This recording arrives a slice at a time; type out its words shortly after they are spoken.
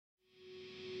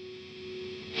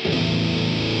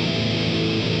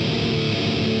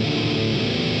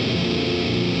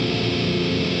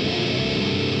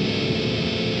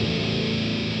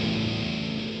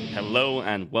Hello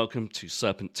and welcome to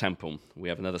Serpent Temple. We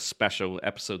have another special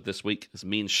episode this week as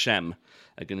me and Shem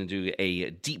are going to do a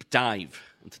deep dive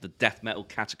into the death metal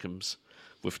catacombs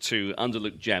with two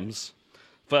underlooked gems.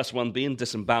 First one being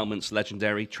Disembowelment's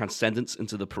legendary Transcendence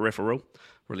into the Peripheral,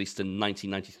 released in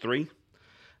 1993.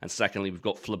 And secondly, we've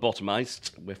got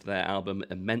Phlebotomized with their album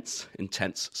Immense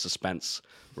Intense Suspense,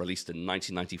 released in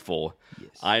 1994. Yes.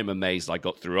 I am amazed I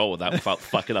got through all of that without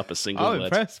fucking up a single word. I'm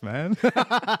impressed, man.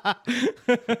 I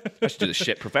should do this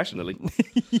shit professionally.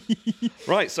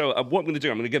 Right, so what I'm going to do,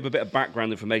 I'm going to give a bit of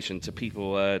background information to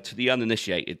people, to the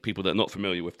uninitiated, people that are not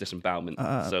familiar with Disembowelment.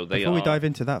 Before we dive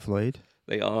into that, Floyd,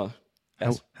 they are...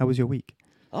 How was your week?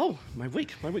 Oh, my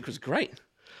week was great.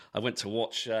 I went to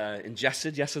watch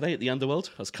Ingested yesterday at the Underworld.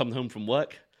 I was coming home from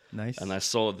work. Nice. And I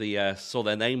saw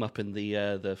their name up in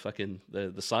the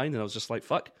sign, and I was just like,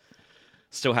 fuck.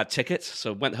 Still had tickets,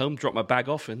 so went home, dropped my bag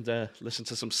off, and listened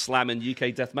to some slamming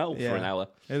UK death metal for an hour.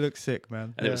 It looks sick,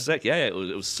 man. And it was sick, it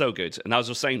was so good. And I was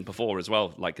just saying before as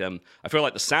well, like I feel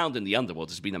like the sound in the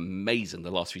Underworld has been amazing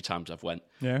the last few times I've went.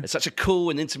 Yeah. It's such a cool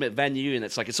and intimate venue, and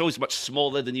it's always much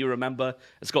smaller than you remember.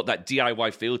 It's got that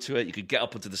DIY feel to it. You could get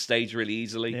up onto the stage really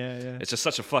easily. Yeah. It's just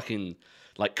such a fucking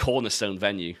cornerstone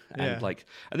venue. And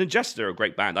and Ingested are a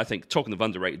great band. I think, talking of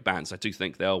underrated bands, I do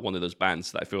think they are one of those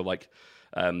bands that I feel like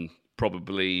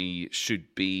probably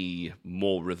should be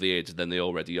more revered than they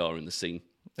already are in the scene.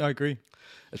 I agree.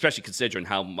 Especially considering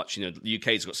how much, the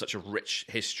UK's got such a rich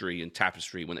history and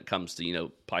tapestry when it comes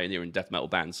to, pioneering death metal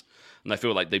bands. And I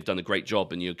feel like they've done a great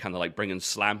job in kind of bringing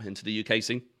slam into the UK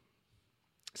scene.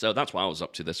 So that's what I was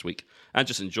up to this week. And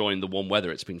just enjoying the warm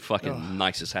weather. It's been fucking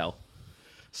nice as hell.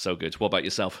 So good. What about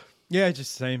yourself? Yeah,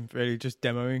 just the same, really. Just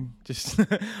demoing. Just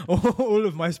all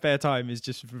of my spare time is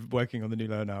just working on the new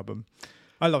Learn album.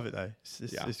 I love it though.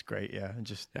 It's great, yeah. And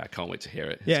I can't wait to hear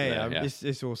it.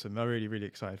 It's awesome. I'm really, really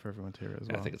excited for everyone to hear it as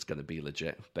well. I think it's going to be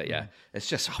legit. But it's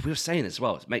just, we were saying as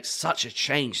well, it makes such a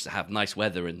change to have nice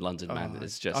weather in London, man.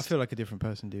 It's just... I feel like a different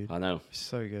person, dude. I know. It's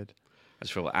so good. I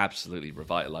just feel absolutely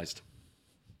revitalized.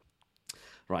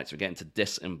 Right, so we're getting to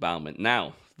Disembowelment.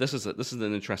 Now, this is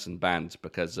an interesting band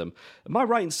because, am I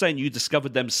right in saying you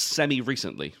discovered them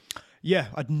semi-recently? Yeah,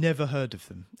 I'd never heard of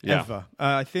them, Yeah. ever.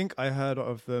 I think I heard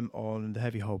of them on the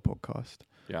Heavy Hole podcast.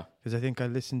 Yeah. Because I think I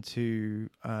listened to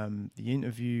the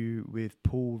interview with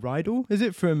Paul Rydell. Is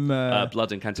it from...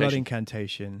 Blood Incantation. Blood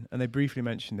Incantation. And they briefly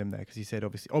mentioned them there because he said,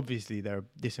 obviously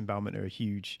Disembowelment are a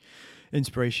huge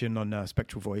inspiration on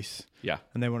Spectral Voice. Yeah.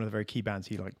 And they're one of the very key bands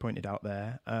he pointed out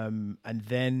there. And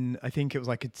then I think it was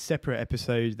a separate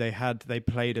episode. They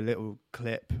played a little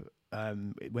clip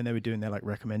when they were doing their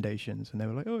recommendations, and they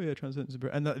were like, "Oh yeah, Transcendence,"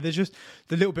 and there's just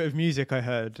the little bit of music I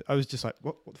heard. I was just like,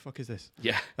 "What the fuck is this?"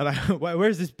 Yeah, and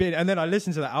where's this been? And then I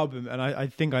listened to the album, and I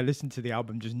think I listened to the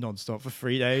album just nonstop for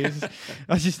 3 days.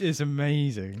 It's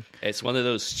amazing. It's one of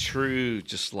those true,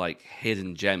 just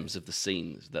hidden gems of the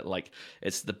scene that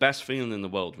it's the best feeling in the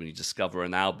world when you discover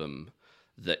an album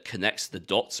that connects the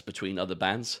dots between other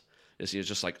bands. You're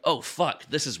just like, "Oh fuck,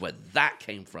 this is where that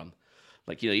came from."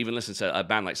 Even listen to a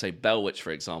band like, say, Bellwitch,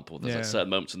 for example. There's certain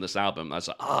moments in this album, I was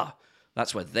like,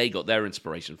 that's where they got their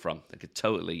inspiration from.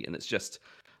 And it's just...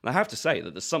 And I have to say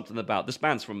that there's something about... This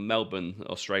band's from Melbourne,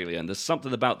 Australia, and there's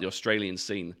something about the Australian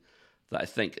scene that I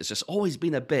think has just always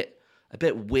been a bit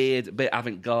weird, a bit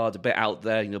avant-garde, a bit out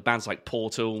there. Bands like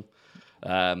Portal,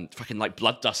 fucking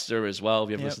Bloodduster as well. Have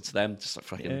you ever listened to them? Just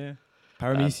fucking... Yeah.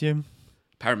 Paramecium.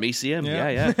 Paramecium,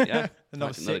 yeah.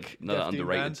 Another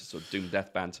underrated sort of doom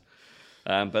death band.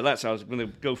 But I was going to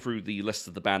go through the list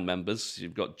of the band members.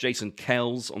 You've got Jason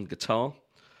Kells on guitar,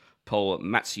 Paul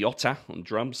Mazziotta on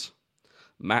drums,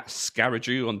 Matt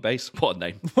Scaraju on bass. What a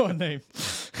name. What a name.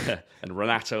 And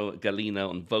Renato Galina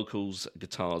on vocals,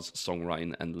 guitars,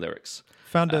 songwriting, and lyrics.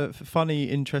 Found a funny,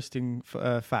 interesting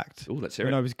fact. Oh, let's hear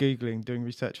when it. I was Googling, doing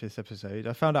research for this episode,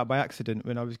 I found out by accident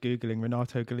when I was Googling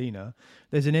Renato Galina,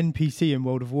 there's an NPC in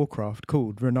World of Warcraft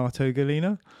called Renato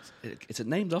Galina. Is it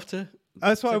named after...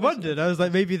 That's what I wondered. I was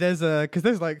like, maybe there's because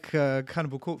there's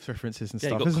Cannibal Corpse references and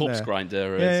stuff. You've got isn't Corpse there?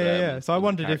 Grinder. Yeah. So I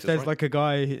wondered if there's right? a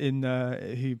guy in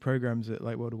who programs it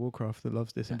World of Warcraft that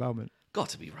loves Disembowelment. Got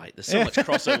to be right. There's so much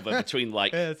crossover between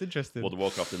it's interesting. World of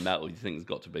Warcraft and metal. You think there's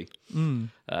got to be. And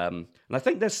I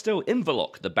think there's still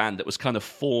Inverloch, the band that was kind of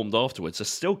formed afterwards. They're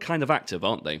still kind of active,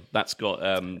 aren't they? That's got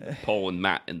Paul and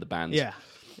Matt in the band. Yeah.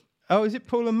 Oh, is it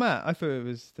Paul and Matt? I thought it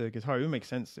was the guitar. It would make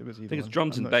sense. It was either I think it's one.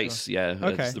 drums I'm and not bass, sure. yeah.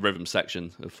 Okay. It's the rhythm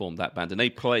section that formed that band. And they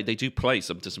do play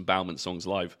some Disembowelment songs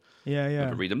live. Yeah.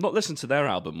 I read them. Not listened to their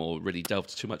album or really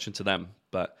delved too much into them,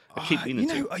 but I keep meaning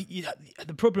to.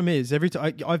 The problem is, every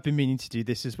time I've been meaning to do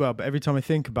this as well, but every time I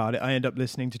think about it, I end up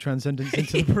listening to Transcendence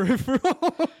into the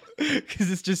Peripheral.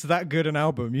 Because it's just that good an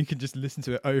album. You can just listen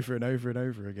to it over and over and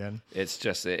over again. It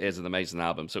is an amazing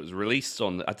album. So it was released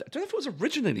on, I don't know if it was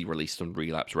originally released on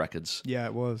Relapse Records. Yeah,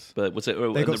 it was. But was it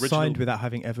They got original? signed without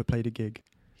having ever played a gig.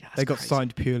 Yeah, that's They got crazy.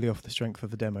 signed purely off the strength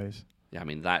of the demos. Yeah, I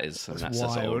mean, that is, That's that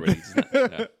says it all, wild. really, doesn't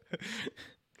it? Yeah.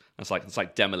 It's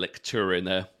like Demolic touring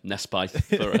Nespai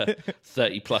for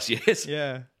 30 plus years.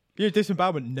 Yeah. Yeah,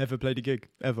 Disembowelment never played a gig.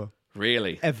 Ever.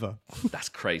 Really? Ever. That's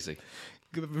crazy.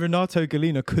 Renato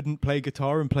Galina couldn't play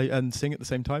guitar and sing at the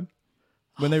same time.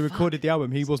 When they recorded the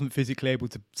album, he wasn't physically able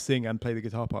to sing and play the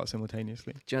guitar part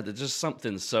simultaneously. Yeah, there's just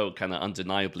something so kind of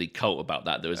undeniably cult about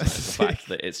that, though, isn't it? The fact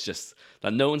that it's just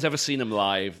that no one's ever seen him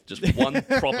live, just one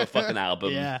proper fucking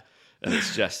album. Yeah. And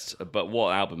it's just, but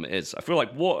what album it is. I feel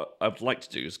like what I'd like to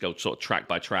do is go sort of track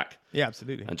by track Yeah,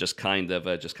 absolutely. and just kind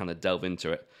of delve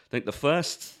into it. I think the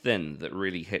first thing that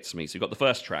really hits me, so you've got the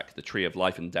first track, The Tree of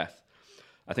Life and Death.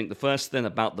 I think the first thing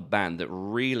about the band that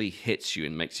really hits you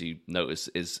and makes you notice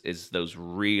is those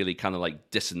really kind of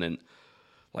like dissonant,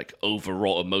 like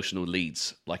overwrought emotional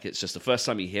leads. Like it's just the first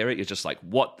time you hear it, you're just like,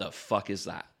 what the fuck is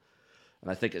that? And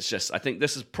I think I think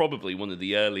this is probably one of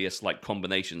the earliest like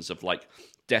combinations of like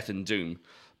death and doom,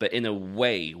 but in a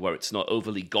way where it's not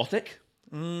overly gothic.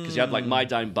 Because you had like My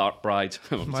Dying Bride,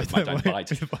 My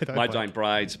Dying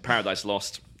Bride, Paradise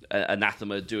Lost,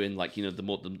 Anathema doing like, you know, the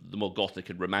more gothic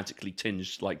and romantically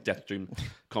tinged like death doom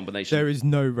combination. There is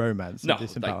no romance no, in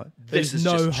this like, about. this There's is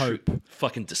no just hope. true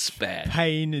fucking despair.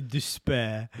 Pain and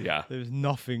despair. Yeah. There's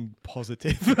nothing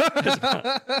positive.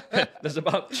 There's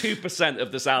about 2%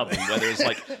 of this album where there's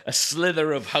like a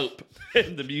slither of hope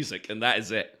in the music, and that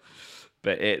is it.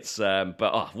 But it's,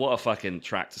 what a fucking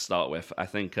track to start with. I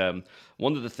think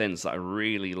one of the things that I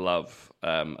really love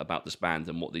about this band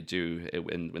and what they do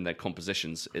in their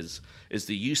compositions is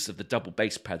the use of the double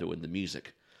bass pedal in the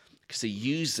music. Because they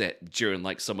use it during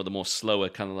like some of the more slower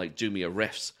kind of like doomier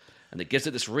riffs, and it gives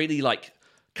it this really like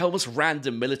almost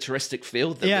random militaristic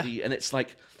feel. And it's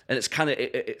like, and it's kind of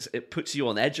it puts you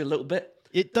on edge a little bit.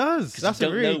 It does. That's you a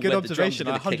don't really know good when the drum's observation.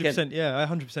 gonna kick in. 100%. Yeah, I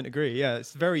 100% agree. Yeah,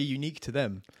 it's very unique to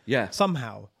them. Yeah.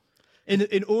 Somehow.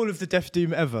 In all of the Death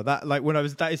Doom ever,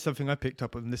 that is something I picked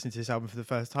up on listening to this album for the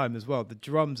first time as well. The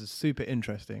drums are super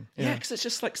interesting. Yeah, because it's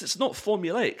just like, cause it's not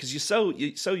formulaic. Because you're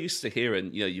so used to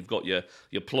hearing, you know, you've got your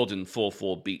plodding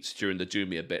 4/4 beats during the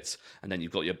doomier bits, and then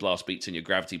you've got your blast beats and your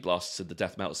gravity blasts in the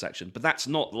death metal section. But that's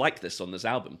not like this on this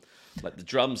album. Like the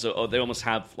drums they almost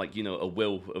have like, you know, a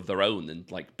will of their own, and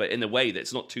like, but in a way that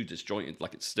it's not too disjointed.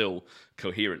 Like it's still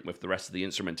coherent with the rest of the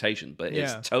instrumentation, but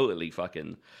it's totally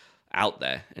fucking out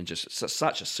there, and just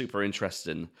such a super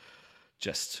interesting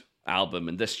just album.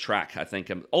 And this track, I think,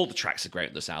 all the tracks are great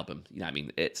on this album. You know, I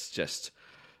mean, it's just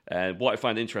what I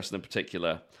find interesting in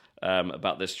particular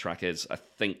about this track is I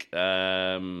think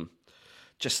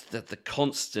just the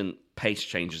constant pace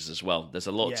changes as well. There's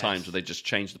a lot of times where they just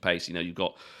change the pace. You know, you've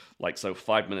got like, so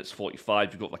 5 minutes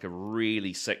 45, you've got like a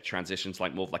really sick transitions,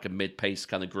 like more of like a mid-pace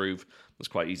kind of groove. It's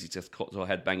quite easy to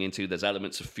headbang into. There's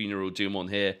elements of Funeral Doom on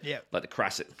here, like the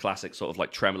classic sort of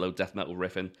like tremolo death metal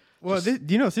riffing. Well,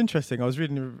 you know what's interesting? I was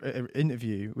reading an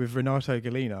interview with Renato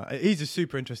Galina. He's a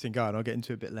super interesting guy, and I'll get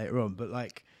into it a bit later on. But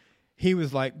like, he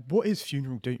was like, "What is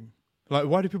Funeral Doom? Like,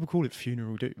 why do people call it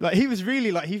Funeral Doom?" Like, he was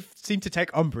really like, he seemed to take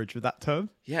umbrage with that term.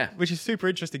 Yeah. Which is super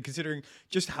interesting considering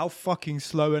just how fucking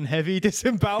slow and heavy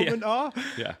Disembowelment are.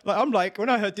 Yeah. Like, I'm like, when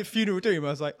I heard the Funeral Doom, I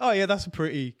was like, oh yeah, that's a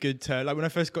pretty good term. Like when I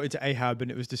first got into Ahab and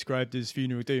it was described as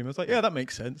Funeral Doom, I was like, yeah, that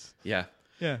makes sense. Yeah.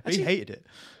 Yeah. Actually, he hated it.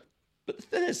 But the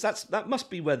thing is, that must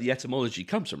be where the etymology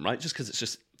comes from, right? Just because it's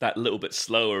just that little bit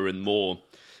slower and more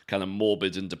kind of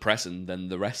morbid and depressing than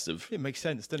the rest of It makes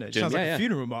sense, doesn't it? It Doom. sounds like Yeah, a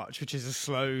funeral march, which is a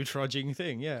slow, trudging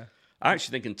thing. Yeah. I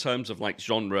actually think in terms of like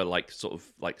genre, like sort of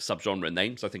like subgenre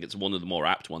names, I think it's one of the more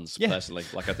apt ones personally.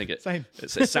 Like I think it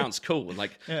sounds cool, and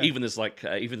like even as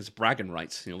bragging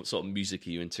rights, you know, what sort of music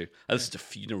are you into? I listen to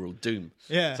Funeral Doom.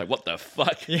 Yeah, it's like what the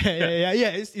fuck? Yeah.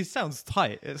 It sounds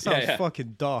tight. It sounds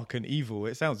fucking dark and evil.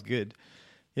 It sounds good.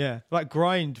 Yeah, like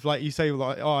Grind. Like you say,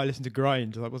 like, oh, I listen to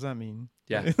Grind. Like, what does that mean?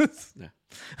 Yeah, yeah,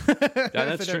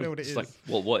 that's true. Know what it's like,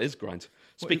 well, what is Grind?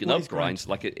 Speaking of Grind,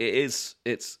 like it's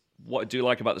what I do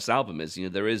like about this album is, you know,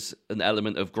 there is an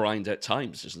element of grind at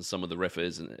times, just in some of the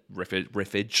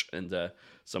riffage and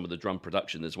some of the drum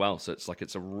production as well. So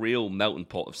it's a real melting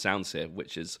pot of sounds here,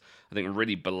 which is, I think,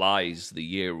 really belies the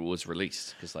year it was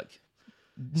released. Because like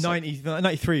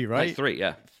 93, right? 93,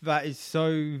 yeah. That is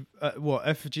so. What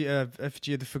Effigy of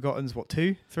the Forgotten's? What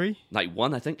 2, 3?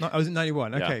 91, I think. I was at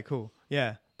 91. Okay, Yeah. cool.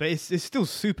 Yeah, but it's still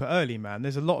super early, man.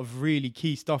 There's a lot of really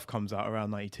key stuff comes out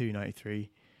around 92, 93.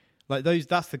 Like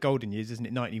that's the golden years, isn't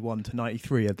it? 91 to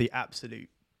 93 are the absolute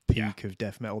peak of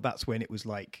death metal. That's when it was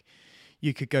like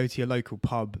you could go to your local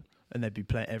pub and they'd be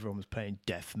playing. Everyone was playing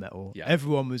death metal. Yeah.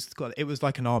 Everyone was. It was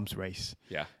like an arms race.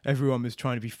 Yeah. Everyone was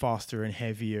trying to be faster and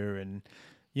heavier, and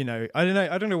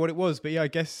I don't know what it was, but yeah, I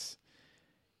guess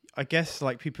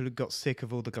like people had got sick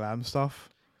of all the glam stuff.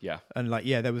 Yeah. And like,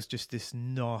 there was just this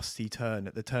nasty turn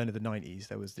at the turn of the 90s.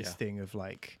 There was this thing of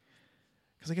like,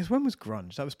 because I guess when was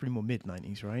grunge? That was pretty more mid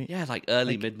 90s, right? Yeah, like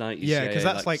early mid 90s. Yeah, because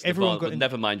that's like everyone got. But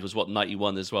Nevermind was what,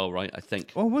 91 as well, right? I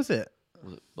think. Oh, was it?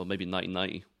 Well, maybe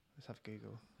 1990. Let's have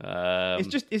Google.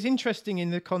 It's interesting in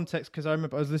the context because I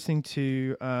remember I was listening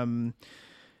to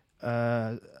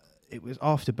it was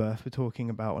Afterbirth were talking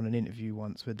about on an interview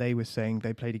once where they were saying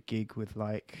they played a gig with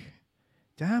like,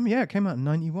 damn, yeah, it came out in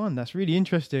 91. That's really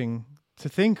interesting to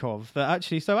think of. That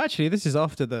actually this is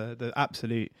after the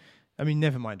absolute. I mean,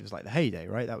 Nevermind was like the heyday,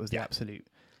 right? That was the absolute.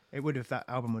 That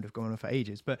album would have gone on for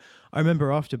ages. But I remember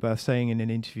Afterbirth saying in an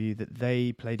interview that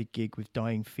they played a gig with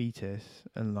Dying Fetus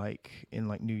and like in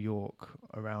like New York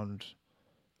around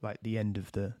like the end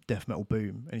of the death metal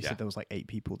boom. And he said there was like 8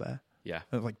 people there. Yeah.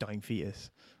 And it was like Dying Fetus.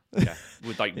 Yeah.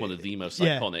 With like one of the most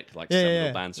iconic like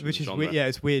seminal bands from which the is genre. weird,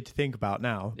 it's weird to think about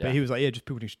now. Yeah. But he was like, just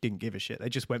people who didn't give a shit. They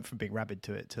just went from being rabid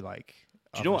to it to like.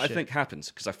 Do you know what I think happens?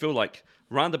 Because I feel like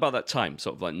round about that time,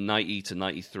 sort of like 90 to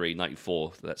 93,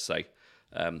 94, let's say,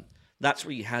 that's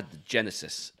where you had the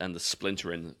genesis and the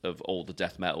splintering of all the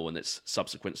death metal and its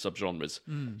subsequent subgenres.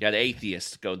 You had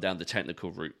atheists going down the technical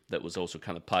route that was also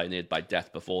kind of pioneered by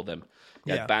death before them.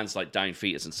 You had bands like Dying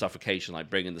Fetus and Suffocation, like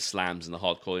bringing the slams and the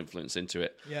hardcore influence into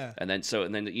it. Yeah. And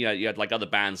then you had like other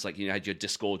bands like you had your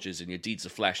Disgorges and your Deeds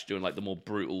of Flesh doing like the more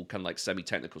brutal kind of like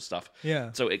semi-technical stuff. Yeah.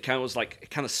 So it kind of was like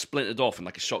it kind of splintered off in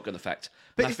like a shotgun effect.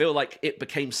 But I feel like it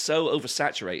became so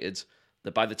oversaturated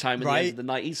that by the time in the end of the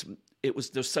 90s,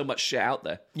 there's so much shit out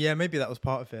there. Yeah, maybe that was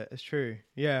part of it. It's true.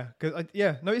 Yeah,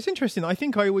 no, it's interesting. I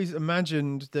think I always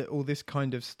imagined that all this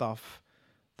kind of stuff,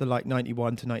 the like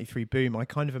 91 to 93 boom, I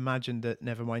kind of imagined that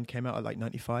Nevermind came out at like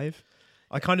 95.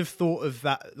 I kind of thought of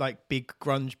that like big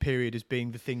grunge period as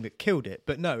being the thing that killed it,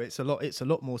 but no, it's a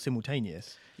lot more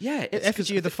simultaneous. Yeah,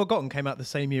 Effigy of the Forgotten came out the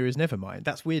same year as Nevermind.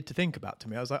 That's weird to think about to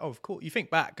me. I was like, oh, of course. You think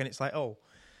back and it's like, oh,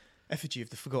 Effigy of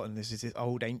the Forgotten, this is this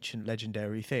old, ancient,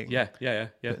 legendary thing. Yeah.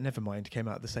 But Nevermind came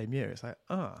out the same year. It's like,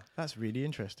 that's really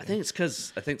interesting. I think it's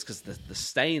because the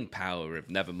staying power of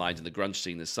Nevermind in the grunge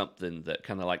scene is something that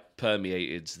kind of like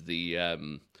permeated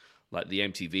the like the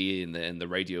MTV and the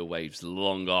radio waves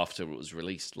long after it was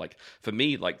released. Like for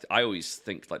me, like I always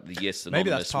think like the year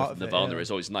synonymous with Nirvana is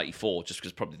always 94, just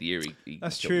because probably the year he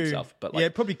that's killed true. Himself. But like,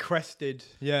 it probably crested.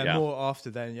 More after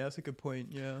then. Yeah, that's a good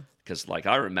point. Yeah. Because like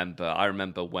I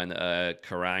remember when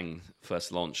Kerrang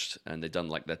first launched and they'd done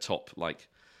like their top like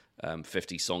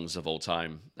 50 songs of all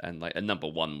time, and like a number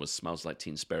one was "Smells Like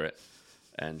Teen Spirit,"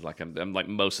 and like I'm like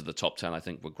most of the top 10 I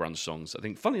think were grunge songs. I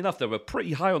think funny enough they were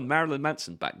pretty high on Marilyn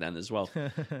Manson back then as well.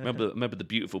 remember the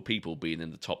Beautiful People being in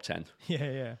the top 10.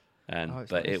 Yeah. And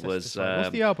but it was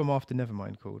what's the album after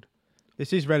Nevermind called?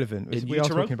 This is relevant. We are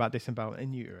Utero? talking about this about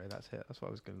In Utero. That's it. That's what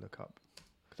I was going to look up.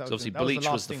 So obviously Bleach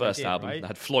was the first album. Right? They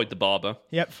had Floyd the Barber.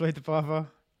 Yep, Floyd the Barber.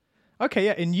 Okay,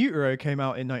 yeah, In Utero came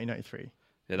out in 1993.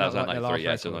 Yeah, that was like 93.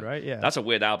 Yeah, record, right? Yeah, that's a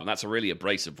weird album. That's a really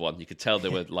abrasive one. You could tell they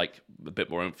were like a bit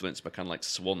more influenced by kind of like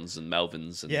Swans and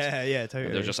Melvins. And, yeah, totally.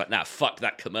 And they were just like, nah, fuck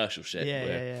that commercial shit.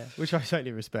 Yeah. Which I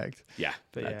totally respect. Yeah,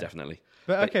 definitely.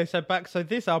 But okay, so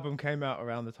this album came out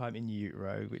around the time In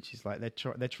Utero, which is like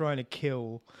they're trying to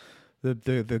kill the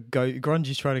grunge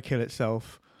is trying to kill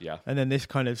itself. Yeah, and then this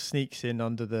kind of sneaks in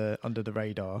under the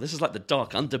radar. This is like the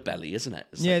dark underbelly, isn't it?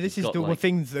 This is the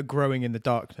things that are growing in the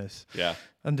darkness. Yeah,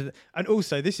 and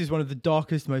also this is one of the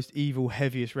darkest, most evil,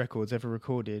 heaviest records ever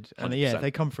recorded. 100%. And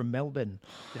they come from Melbourne,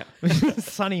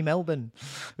 sunny Melbourne,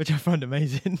 which I find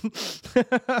amazing.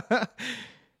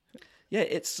 Yeah,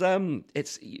 it's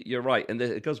you're right, and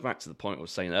it goes back to the point I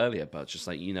was saying earlier about just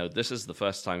like this is the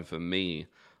first time for me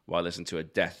while I listened to a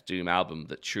Death Doom album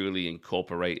that truly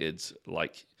incorporated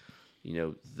like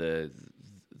the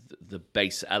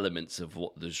base elements of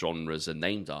what the genres are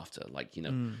named after. Like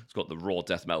it's got the raw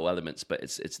death metal elements, but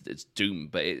it's doom,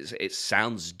 but it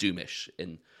sounds doomish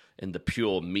in the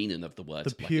pure meaning of the word.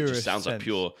 The purest it just sounds sense. like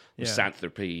pure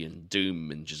misanthropy and doom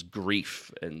and just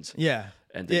grief and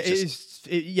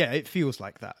it feels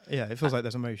like that. Yeah, it feels like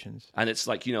there's emotions. And it's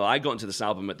like, I got into this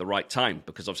album at the right time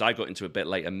because obviously I got into it a bit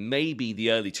later, maybe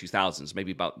the early 2000s,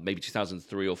 maybe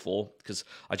 2003 or 4, because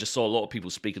I just saw a lot of people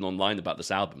speaking online about this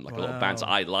album, like a lot of bands that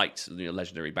I liked,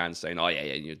 legendary bands saying, oh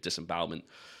yeah, Disembowelment,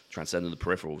 Transcending the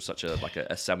Peripheral was such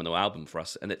a seminal album for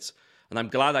us. And I'm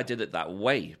glad I did it that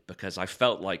way, because I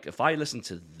felt like if I listened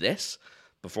to this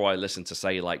before I listened to,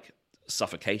 say, like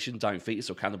Suffocation, Dying Fetus,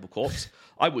 or Cannibal Corpse,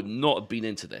 I would not have been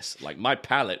into this. Like, my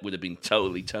palate would have been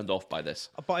totally turned off by this.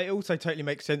 But it also totally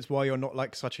makes sense why you're not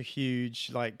like such a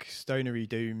huge like stonery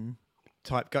doom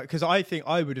type guy, because I think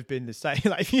I would have been the same.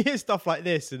 Like, if you hear stuff like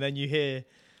this and then you hear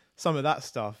some of that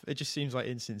stuff, it just seems like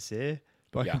insincere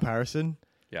by comparison.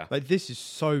 Yeah. Like, this is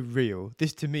so real.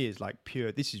 This to me is like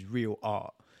pure. This is real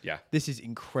art. Yeah. This is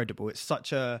incredible. It's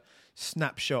such a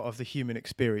snapshot of the human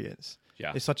experience.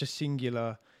 Yeah. It's such a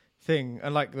singular thing.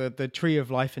 And like the tree of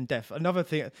life and death. Another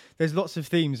thing, there's lots of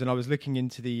themes, and I was looking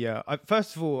into the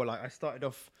first of all, like, I started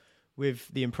off with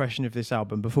the impression of this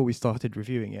album before we started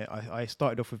reviewing it. I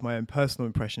started off with my own personal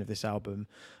impression of this album,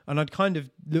 and I'd kind of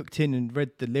looked in and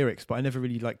read the lyrics, but I never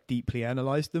really like deeply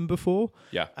analysed them before.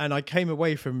 Yeah. And I came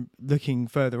away from looking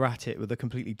further at it with a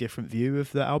completely different view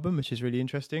of the album, which is really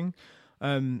interesting.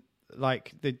 There's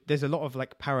a lot of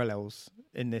like parallels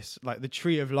in this. Like, the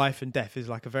tree of life and death is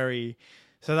like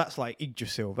so that's like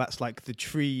Yggdrasil. That's like the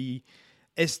tree.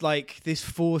 It's like this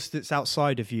force that's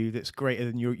outside of you that's greater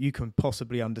than you can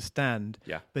possibly understand.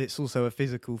 Yeah. But it's also a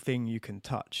physical thing you can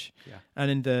touch. Yeah.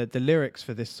 And in the lyrics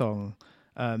for this song,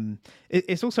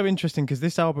 it's also interesting because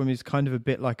this album is kind of a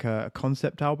bit like a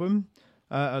concept album.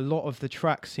 A lot of the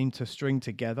tracks seem to string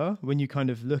together when you kind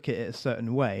of look at it a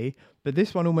certain way, but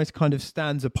this one almost kind of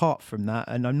stands apart from that,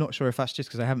 and I'm not sure if that's just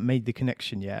because I haven't made the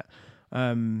connection yet.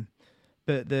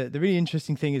 But the really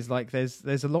interesting thing is, like,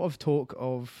 there's a lot of talk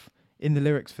of, in the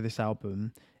lyrics for this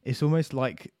album, it's almost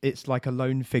like it's like a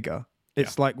lone figure.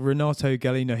 It's like Renato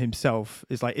Gallina himself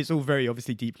is like, it's all very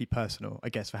obviously deeply personal, I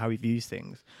guess, for how he views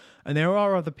things. And there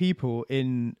are other people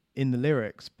in the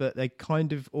lyrics, but they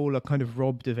kind of all are kind of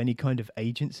robbed of any kind of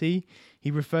agency. He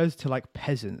refers to like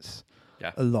peasants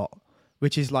a lot,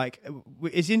 which is like,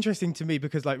 it's interesting to me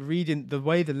because, like, reading the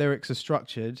way the lyrics are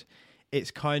structured,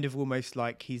 it's kind of almost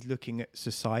like he's looking at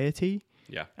society.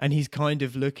 Yeah. And he's kind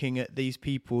of looking at these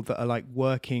people that are like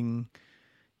working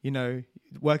in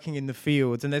the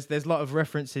fields, and there's a lot of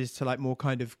references to like more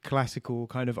kind of classical,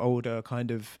 kind of older,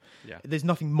 kind of there's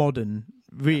nothing modern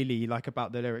really like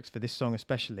about the lyrics for this song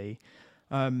especially.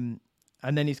 And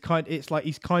then he's kind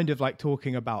of like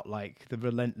talking about like the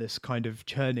relentless kind of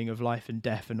churning of life and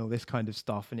death and all this kind of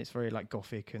stuff, and it's very like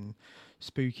gothic and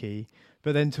spooky.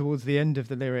 But then towards the end of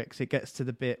the lyrics, it gets to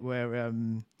the bit where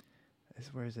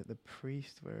where is it? The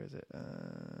priest? Where is it?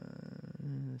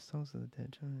 Songs of the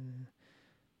Dead.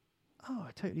 Oh,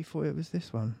 I totally thought it was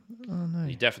this one. Oh no!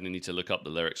 You definitely need to look up the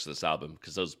lyrics to this album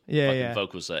because those fucking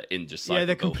vocals are indecipherable. Yeah,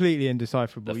 they're completely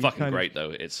indecipherable. They're fucking great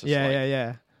though. It's just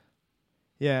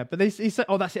yeah. But he said,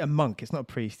 "Oh, that's it. A monk. It's not a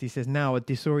priest." He says, "Now a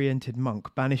disoriented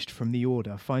monk, banished from the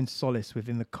order, finds solace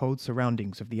within the cold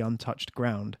surroundings of the untouched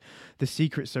ground. The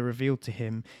secrets are revealed to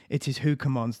him. It is who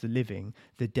commands the living,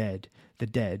 the dead, the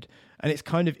dead." And it's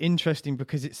kind of interesting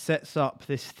because it sets up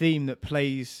this theme that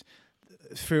plays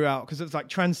throughout, because it's like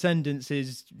transcendence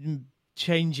is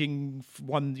changing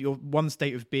your one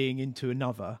state of being into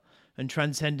another, and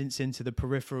transcendence into the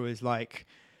peripheral is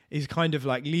kind of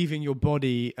like leaving your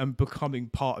body and becoming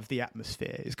part of the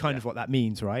atmosphere is kind of what that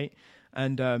means, right?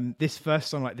 And this first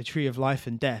song, like the Tree of Life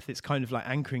and Death, it's kind of like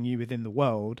anchoring you within the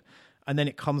world, and then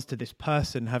it comes to this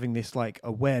person having this like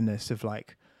awareness of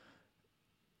like,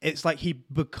 it's like he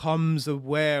becomes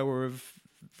aware of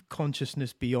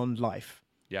consciousness beyond life.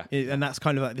 Yeah. And that's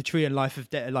kind of like the tree and life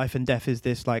and death is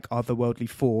this like otherworldly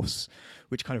force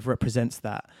which kind of represents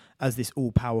that as this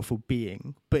all-powerful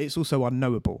being, but it's also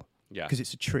unknowable because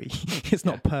it's a tree. It's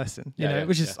not a person, you know,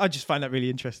 which is I just find that really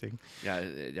interesting. Yeah,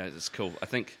 it's cool. I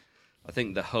think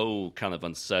the whole kind of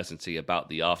uncertainty about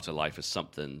the afterlife is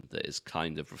something that is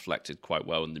kind of reflected quite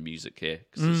well in the music here,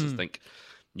 because I think,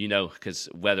 you know, because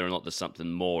whether or not there's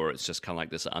something more, it's just kind of like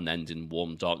this unending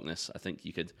warm darkness. I think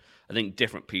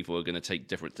different people are going to take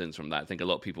different things from that. I think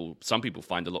some people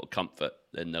find a lot of comfort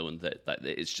in knowing that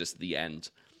it's just the end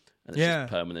and it's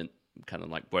just permanent, kind of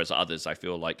like, whereas others, I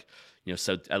feel like, you know,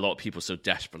 so a lot of people so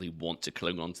desperately want to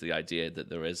cling on to the idea that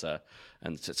there is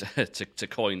and to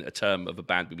coin a term of a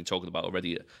band we've been talking about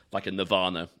already, like a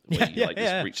nirvana, where you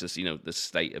just reach this, you know, this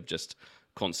state of just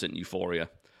constant euphoria.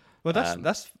 Well,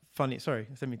 that's funny. Sorry,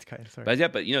 I didn't mean to cut in. Sorry.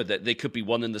 But you know, they could be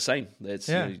one and the same. It's,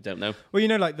 you know, you don't know. Well, you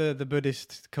know, like the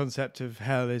Buddhist concept of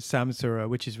hell is samsara,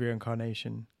 which is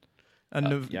reincarnation. And I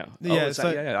didn't know.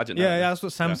 Yeah, that's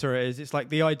what samsara is. It's like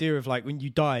the idea of like when you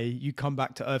die, you come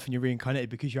back to Earth and you're reincarnated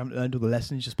because you haven't learned all the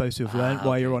lessons you're supposed to have learned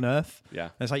while you're on Earth. Yeah,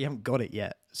 and it's like you haven't got it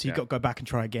yet, so you've got to go back and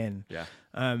try again. Yeah.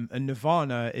 And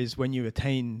nirvana is when you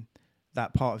attain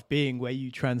that part of being where you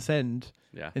transcend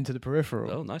into the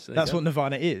peripheral. Oh, nice. That's what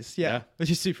nirvana is. Yeah, which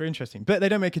is super interesting. But they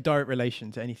don't make a direct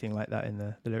relation to anything like that in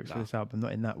the lyrics of this album,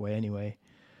 not in that way anyway.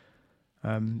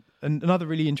 And another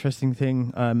really interesting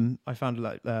thing I found,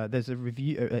 like there's a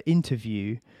review, an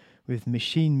interview with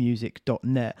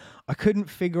machinemusic.net. I couldn't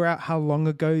figure out how long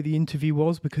ago the interview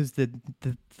was because the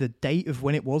date of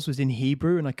when it was in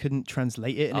Hebrew and I couldn't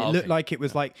translate it. And it looked like it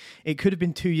was like, it could have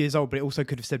been 2 years old, but it also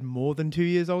could have said more than 2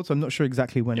 years old. So I'm not sure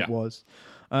exactly when it was.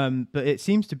 But it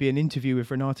seems to be an interview with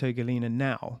Renato Gallina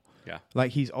now. Yeah.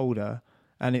 Like he's older.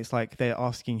 And it's like they're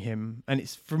asking him, and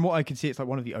it's from what I can see, it's like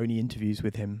one of the only interviews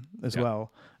with him as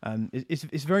well.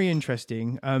 It's very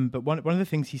interesting. But one of the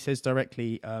things he says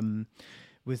directly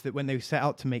was that when they set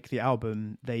out to make the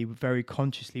album, they very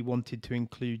consciously wanted to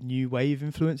include new wave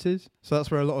influences. So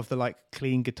that's where a lot of the like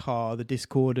clean guitar, the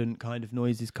discordant kind of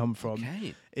noises come from.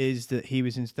 Okay. Is that he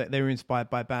was they were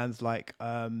inspired by bands like.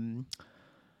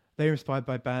 They were inspired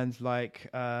by bands like,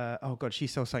 She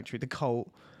Sells Sanctuary, The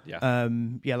Cult. Yeah.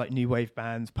 Like new wave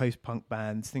bands, post-punk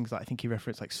bands, things like, I think he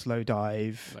referenced like Slow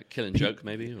Dive. Like Killing Joke,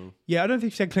 maybe? Or... Yeah, I don't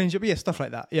think he said Killing Joke, but yeah, stuff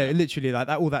like that. Yeah, literally like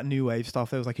that, all that new wave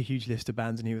stuff. There was like a huge list of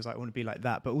bands and he was like, I want to be like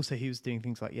that. But also he was doing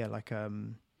things like, oh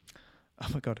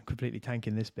my God, I'm completely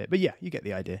tanking this bit. But yeah, you get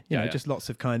the idea. You know, just lots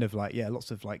of kind of like,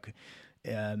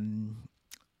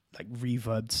 like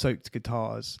reverb soaked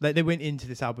guitars. Like they went into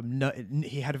this album,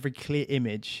 he had a very clear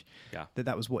image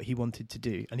that was what he wanted to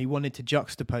do, and he wanted to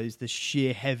juxtapose the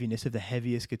sheer heaviness of the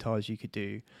heaviest guitars you could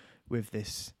do with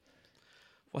this.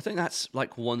 Well, I think that's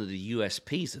like one of the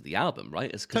USPs of the album,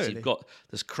 right? Is because you've got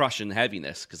this crush and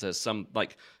heaviness, because there's some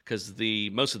like, because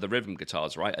most of the rhythm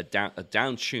guitars, right, are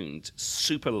down tuned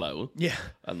super low,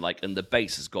 and the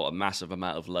bass has got a massive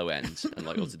amount of low end, and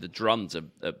like also the drums are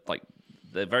like.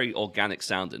 They're very organic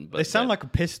sounding, but they sound like a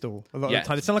pistol a lot of the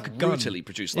time. They sound like a gun. Brutally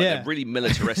produced, like they're really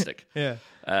militaristic. Yeah.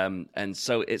 And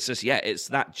so it's just it's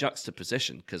that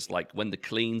juxtaposition, because like when the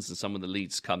cleans and some of the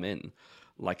leads come in,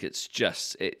 like it's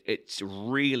just it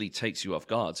really takes you off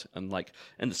guard. And like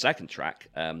in the second track,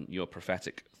 Your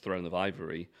Prophetic Throne of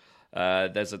Ivory,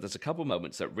 there's a couple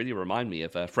moments that really remind me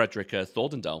of Frederick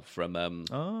Thordendal from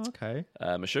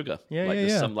Meshuggah.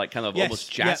 There's some like kind of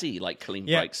almost jazzy like clean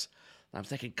breaks. I'm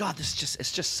thinking, God, it's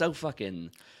just so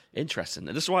fucking interesting.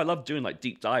 And this is why I love doing like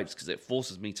deep dives, because it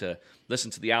forces me to listen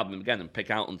to the album again and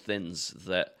pick out on things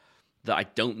that I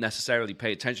don't necessarily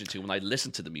pay attention to when I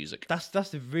listen to the music.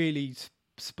 That's a really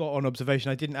spot on observation.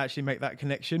 I didn't actually make that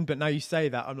connection, but now you say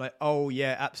that, I'm like, oh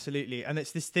yeah, absolutely. And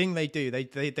it's this thing they do. They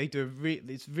do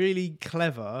it's really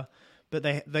clever, but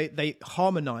they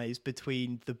harmonize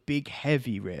between the big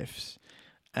heavy riffs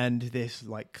and this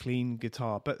like clean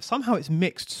guitar, but somehow it's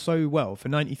mixed so well for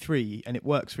 93 and it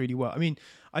works really well. I mean,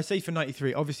 I say for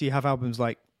 93, obviously you have albums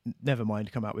like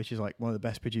Nevermind come out, which is like one of the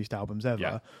best produced albums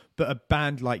ever, but a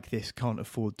band like this can't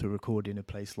afford to record in a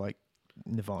place like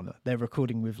Nirvana. They're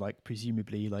recording with like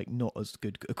presumably like not as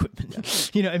good equipment.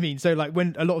 You know what I mean? So like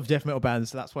when a lot of death metal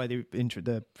bands, that's why the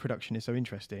production is so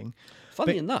interesting.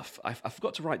 Funny enough, I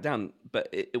forgot to write down, but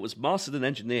it was mastered and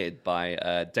engineered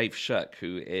by Dave Shirk,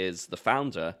 who is the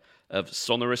founder of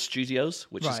Sonorous Studios,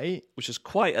 which is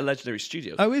quite a legendary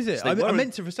studio. Oh, is it? So I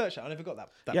meant to research that. I never got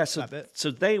that. So that bit.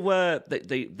 So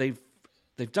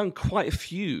they've done quite a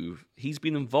few. He's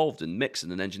been involved in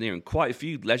mixing and engineering quite a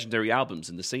few legendary albums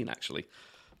in the scene, actually.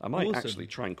 I might actually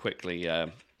try and quickly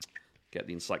get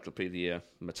the Encyclopedia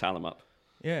Metallum up.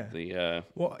 Yeah.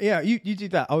 You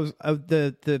did that. I was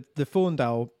the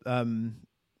Thorndal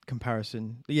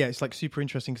comparison. Yeah, it's like super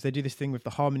interesting because they do this thing with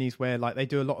the harmonies where like they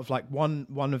do a lot of like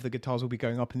one of the guitars will be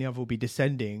going up and the other will be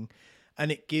descending,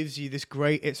 and it gives you this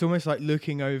great. It's almost like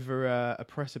looking over a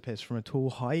precipice from a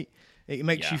tall height. It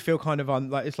makes you feel kind of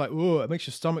like it's like, oh, it makes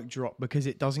your stomach drop because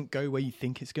it doesn't go where you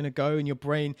think it's going to go. And your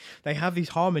brain, they have these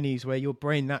harmonies where your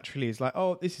brain naturally is like,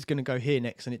 oh, this is going to go here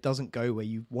next, and it doesn't go where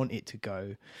you want it to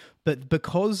go. But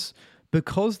because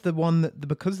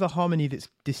the harmony that's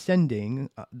descending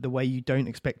the way you don't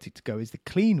expect it to go is the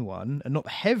clean one and not the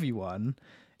heavy one.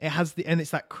 It has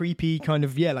it's that creepy kind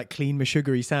of like clean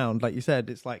Meshuggah-y sound, like you said.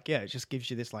 It's like it just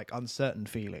gives you this like uncertain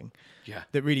feeling,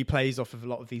 that really plays off of a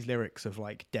lot of these lyrics of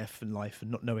like death and life and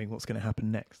not knowing what's going to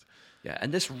happen next. Yeah,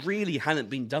 and this really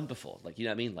hadn't been done before. Like, you know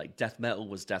what I mean? Like death metal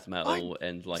was death metal,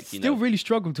 and like still really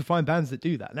struggle to find bands that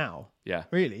do that now. Yeah,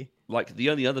 really. Like the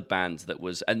only other band that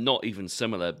was, and not even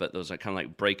similar, but there was like kind of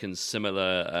like breaking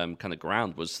similar kind of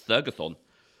ground was Thurgathon.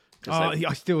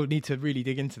 I still need to really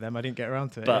dig into them. I didn't get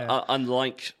around to it. But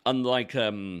unlike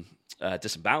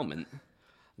Disembowelment,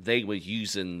 they were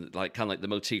using like kind of like the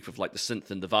motif of like the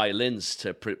synth and the violins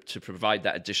to provide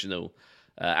that additional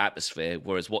atmosphere.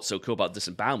 Whereas what's so cool about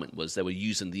Disembowelment was they were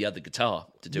using the other guitar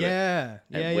to do it. Yeah.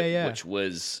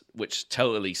 Which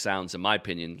totally sounds, in my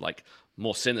opinion, like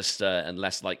more sinister and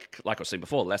less like I was saying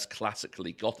before, less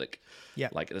classically gothic. Yeah.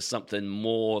 Like there's something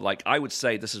more like, I would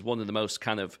say this is one of the most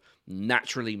kind of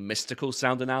naturally mystical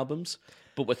sounding albums,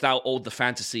 but without all the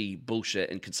fantasy bullshit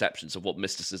and conceptions of what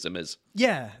mysticism is.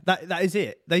 Yeah, that is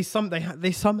it. They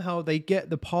somehow get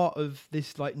the part of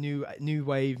this like new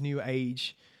wave, new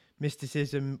age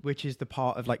mysticism, which is the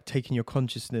part of like taking your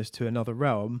consciousness to another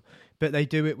realm, but they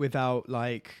do it without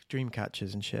like dream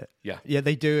catchers and shit. Yeah,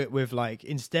 they do it with like,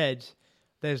 instead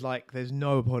there's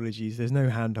no apologies, there's no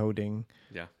hand holding.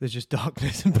 Yeah, there's just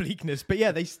darkness and bleakness. But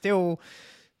yeah, they still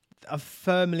are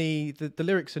firmly, the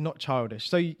lyrics are not childish.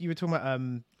 So you were talking about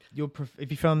if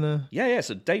you found the... Yeah.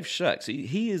 So Dave Shirks,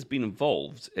 he has been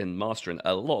involved in mastering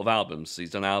a lot of albums.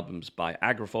 He's done albums by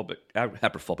Agoraphobic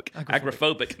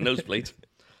Nosebleed,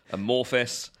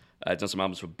 Amorphis, done some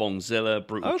albums for Bongzilla,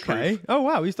 Brutal Truth. Oh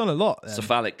wow, he's done a lot then.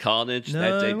 Cephalic Carnage,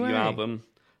 their debut way. album.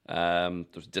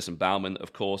 There's Disembowelment,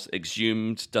 of course.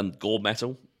 Exhumed, done gore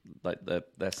metal. Like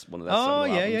that's one of their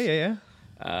solo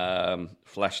albums.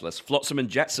 Fleshless, Flotsam and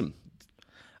Jetsam.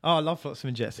 Oh, I love Flotsam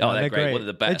and Jetsam. Oh, they're great. One of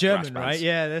the best. They're German, brass right?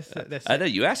 bands. Yeah, they're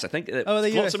US, I think.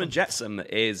 Flotsam and Jetsam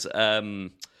is... oh,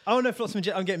 no, Flotsam and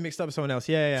Jetsam. I'm getting mixed up with someone else.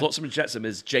 Yeah. Flotsam and Jetsam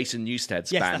is Jason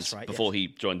Newsted's band before he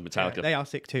joined Metallica. Yeah, they are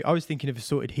sick too. I was thinking of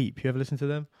Assorted Heap. You ever listen to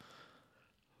them?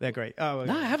 They're great. Oh,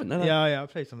 no, I haven't. No. Yeah, I'll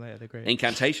play some later. They're great.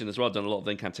 Incantation as well. I've done a lot of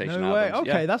Incantation No way. albums.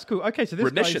 Okay, that's cool. Okay, so this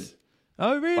Remission. guy's...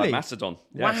 Oh, really? By Mastodon.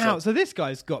 Wow. So this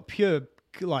guy's got pure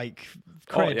like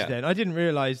cred then. I didn't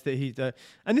realise that he's...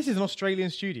 and this is an Australian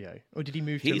studio? Or did he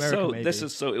move to America maybe?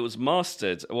 It was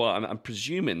mastered... Well, I'm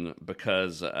presuming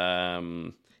because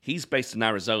he's based in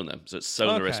Arizona, so it's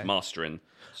Sonorous Mastering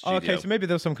Studio. Oh, okay, so maybe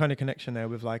there's some kind of connection there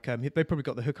with like... they probably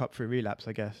got the hookup for Relapse,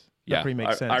 I guess. That probably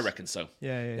makes sense. I reckon so.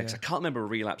 Yeah. Because I can't remember where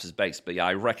Relapse is based, but yeah,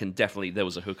 I reckon definitely there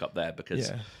was a hookup there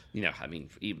because, I mean,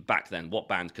 even back then, what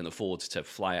band can afford to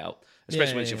fly out,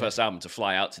 especially when it's your first album, to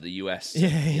fly out to the US,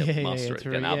 master it,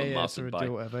 get an album mastered by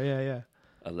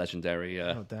a legendary...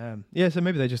 Oh, damn. Yeah, so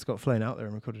maybe they just got flown out there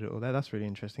and recorded it all there. That's really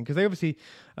interesting because they obviously,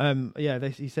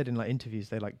 he said in like interviews,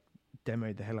 they like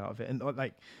demoed the hell out of it and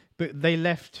like, but they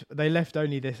left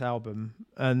only this album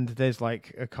and there's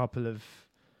like a couple of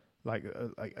like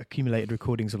accumulated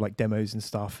recordings of like demos and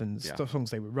stuff and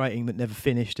songs they were writing that never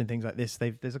finished and things like this.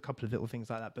 There's a couple of little things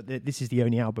like that, but this is the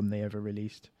only album they ever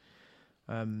released.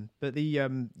 But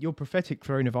the Your Prophetic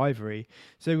Throne of Ivory.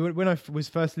 So when I was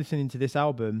first listening to this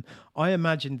album, I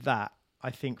imagined that, I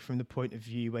think, from the point of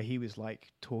view where he was like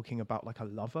talking about like a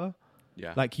lover.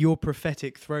 Yeah. Like Your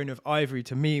Prophetic Throne of Ivory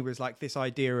to me was like this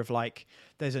idea of like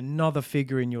there's another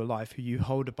figure in your life who you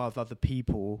hold above other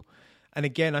people. And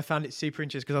again, I found it super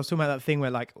interesting because I was talking about that thing where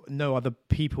like no other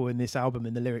people in this album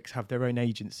and the lyrics have their own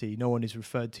agency. No one is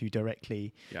referred to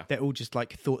directly. Yeah. They're all just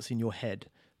like thoughts in your head.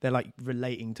 They're like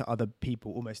relating to other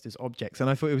people almost as objects. And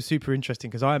I thought it was super interesting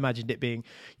because I imagined it being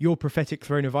Your Prophetic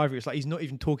Throne of Ivory. It's like he's not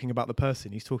even talking about the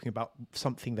person. He's talking about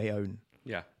something they own.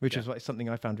 Yeah. Which is like something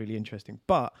I found really interesting.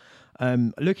 But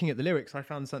looking at the lyrics, I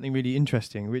found something really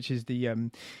interesting, which is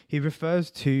he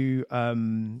refers to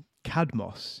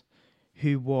Cadmos,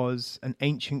 who was an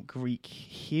ancient Greek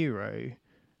hero,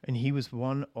 and he was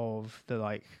one of the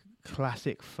like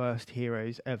classic first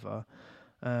heroes ever.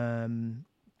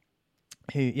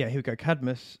 Here we go.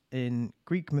 Cadmus in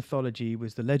Greek mythology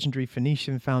was the legendary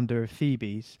Phoenician founder of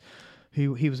Thebes, he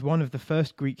was one of the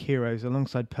first Greek heroes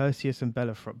alongside Perseus and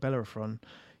Bellerophon.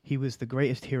 He was the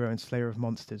greatest hero and slayer of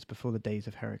monsters before the days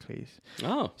of Heracles.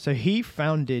 Oh. So he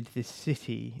founded this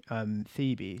city,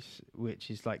 Thebes, which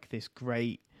is like this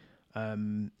great...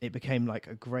 it became like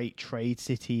a great trade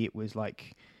city. It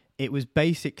was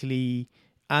basically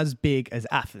as big as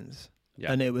Athens.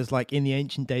 Yeah. And it was like in the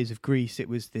ancient days of Greece, it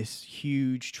was this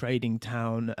huge trading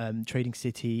town, trading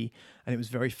city, and it was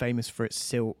very famous for its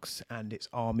silks and its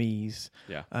armies.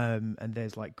 Yeah. And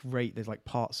there's like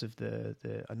parts of the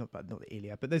not the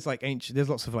Iliad, but there's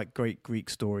lots of like great Greek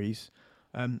stories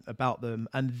about them,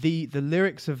 and the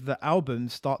lyrics of the album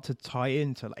start to tie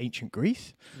into ancient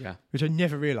Greece, which I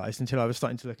never realized until I was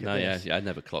starting to look at this. Yeah, I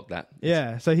never clocked that.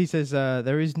 Yeah, so he says,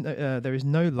 there is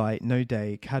no light, no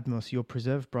day, Cadmos, your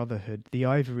preserved brotherhood, the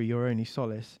ivory, your only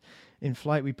solace. In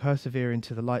flight we persevere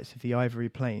into the lights of the ivory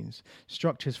plains,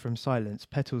 structures from silence,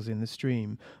 petals in the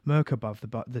stream, murk above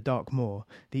the dark moor.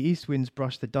 The east winds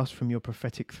brush the dust from your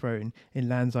prophetic throne in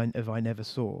lands I never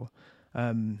saw.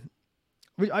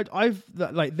 They're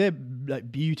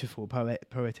like beautiful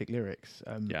poetic lyrics.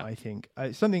 I think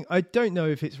something I don't know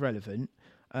if it's relevant.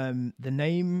 The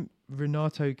name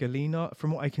Renato Gallina,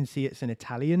 from what I can see, it's an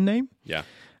Italian name. Yeah.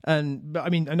 But I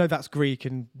mean, I know that's Greek,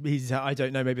 and I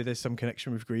don't know, maybe there's some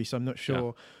connection with Greece, I'm not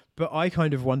sure. Yeah. But I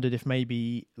kind of wondered if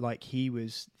maybe like he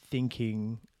was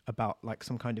thinking about like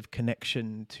some kind of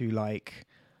connection to like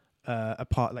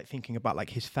like thinking about like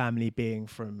his family being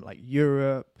from like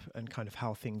Europe and kind of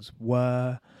how things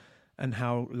were and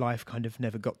how life kind of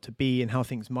never got to be and how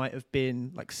things might have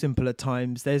been like simpler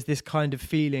times. There's this kind of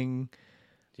feeling,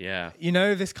 Yeah. you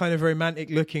know, this kind of romantic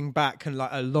looking back and like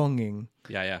a longing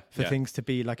Yeah. for things to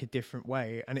be like a different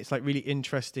way. And it's like really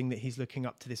interesting that he's looking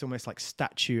up to this almost like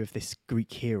statue of this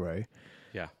Greek hero,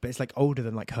 Yeah. but it's like older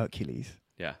than like Hercules.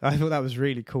 Yeah. I thought that was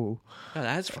really cool. Oh,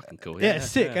 that's fucking cool. Yeah, it's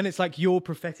sick. And it's like your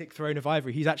prophetic throne of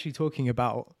ivory. He's actually talking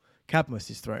about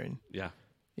Cadmus's throne, Yeah.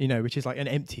 you know, which is like an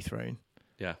empty throne.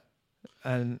 Yeah.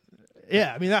 And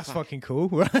yeah, I mean, that's fucking cool.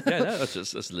 Yeah, no,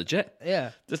 that's legit.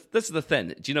 Yeah. This is the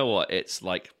thing. Do you know what? It's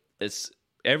like, it's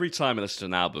every time I listen to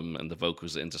an album and the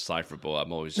vocals are indecipherable,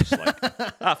 I'm always just like,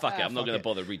 fuck it. I'm not going to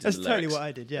bother reading That's the totally lyrics. what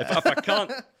I did, yeah. If I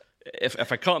can't,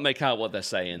 if I can't make out what they're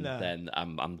saying, No. then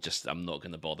I'm not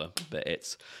going to bother.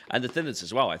 But and the thing is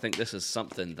as well, I think this is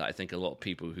something that I think a lot of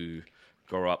people who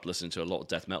grow up listening to a lot of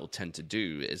death metal tend to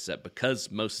do, is that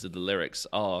because most of the lyrics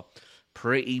are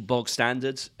pretty bog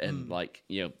standard and like,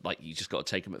 you know, like you just got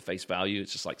to take them at face value.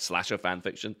 It's just like slasher fan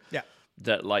fiction. Yeah.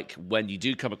 That like when you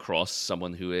do come across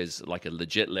someone who is like a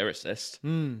legit lyricist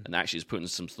and actually is putting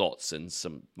some thoughts and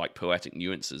some like poetic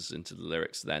nuances into the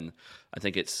lyrics, then I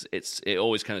think it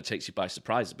always kind of takes you by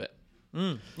surprise a bit.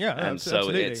 Yeah. And so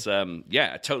absolutely. it's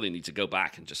I totally need to go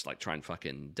back and just like try and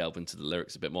fucking delve into the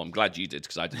lyrics a bit more. I'm glad you did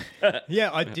because I didn't.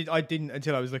 Yeah, I didn't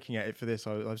until I was looking at it for this.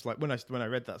 I was like, when I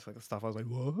read that sort of stuff, I was like,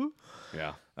 what?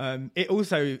 Yeah. It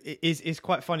also is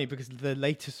quite funny because the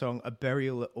later song, "A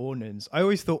Burial at Ornans," I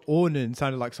always thought Ornan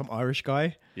sounded like some Irish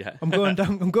guy. Yeah. I'm going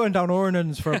down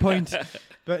Ornans for a point,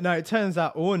 but no, it turns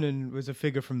out Ornan was a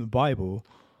figure from the Bible.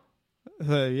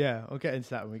 So yeah, I'll get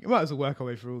into that when we might as well work our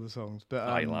way through all the songs. But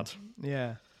Aye, lad.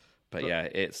 yeah, But yeah,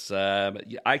 it's do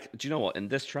you know what? In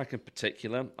this track in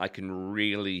particular, I can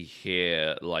really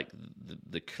hear like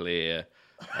the clear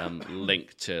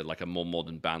link to like a more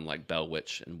modern band like Bell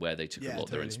Witch and where they took a lot of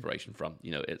their totally. inspiration from.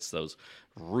 You know, it's those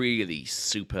really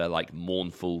super like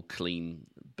mournful, clean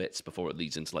bits before it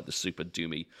leads into like the super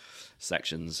doomy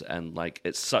sections, and like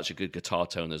it's such a good guitar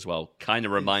tone as well. Kind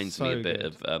of reminds me a so bit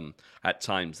good. of at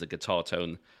times the guitar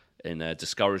tone in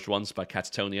Discouraged Ones by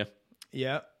Catatonia.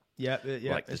 yeah. Like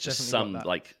There's it's just definitely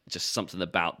got that. just something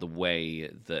about the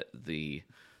way that the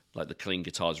clean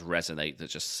guitars resonate that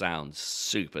just sounds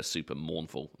super super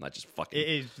mournful. And I just fucking It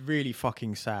is really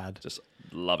fucking sad. just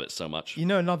love it so much. You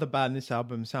know, another band this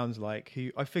album sounds like, who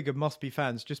I figure must be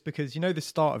fans, just because you know the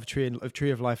start of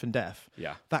Tree of Life and Death.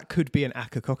 Yeah. That could be an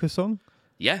Akakoka song.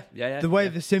 Yeah. The way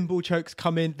the cymbal chokes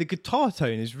come in, the guitar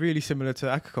tone is really similar to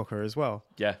Akakoka as well.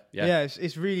 Yeah.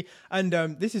 It's really, and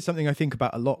this is something I think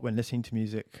about a lot when listening to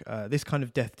music. This kind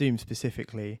of death doom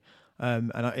specifically,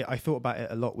 and I thought about it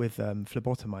a lot with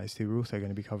Phlebotomized, who we're also going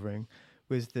to be covering.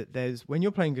 Was that there's when you're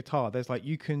playing guitar, there's like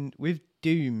you can with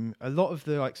doom, a lot of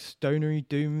the like stonery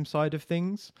doom side of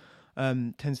things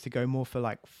tends to go more for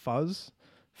like fuzz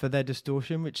for their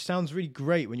distortion, which sounds really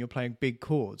great when you're playing big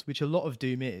chords, which a lot of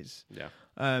doom is. Yeah.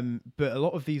 But a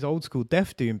lot of these old school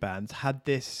death doom bands had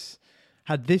this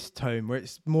tone where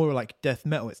it's more like death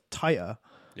metal. It's tighter,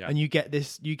 and you get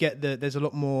there's a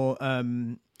lot more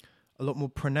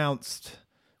pronounced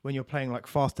when you're playing like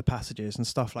faster passages and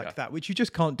stuff like that, which you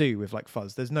just can't do with like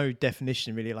fuzz. There's no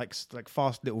definition really, like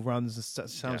fast little runs and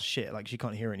sounds shit, like you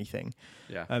can't hear anything.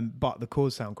 Yeah. But the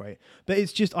chords sound great. But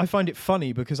it's just, I find it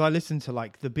funny because I listen to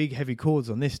like the big heavy chords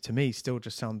on this, to me still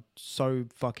just sound so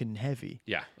fucking heavy.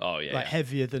 Yeah. Oh yeah. Like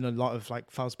heavier than a lot of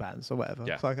like fuzz bands or whatever.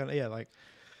 Yeah. So I can, like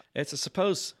It's I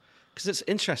suppose because it's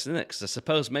interesting, isn't it? Because I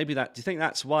suppose maybe do you think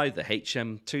that's why the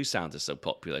HM2 sound is so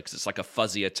popular? Because it's like a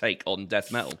fuzzier take on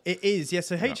death metal. it is, yeah.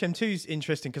 So HM2 is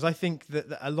interesting because I think that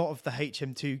a lot of the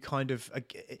HM2 kind of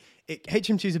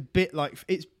HM2 is a bit like,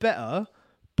 it's better,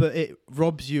 but it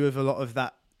robs you of a lot of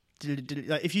that.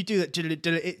 Like if you do that,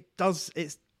 it does.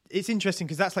 It's interesting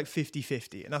because that's like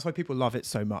 50-50, and that's why people love it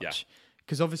so much. Yeah.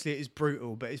 Because obviously it is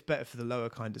brutal, but it's better for the lower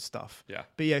kind of stuff. Yeah.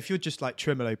 But yeah, if you're just like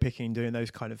tremolo picking, doing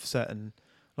those kind of certain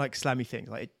like slammy things,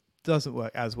 like it doesn't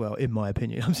work as well, in my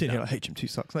opinion. I'm sitting here like HM2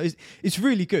 sucks. Like, it's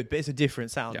really good, but it's a different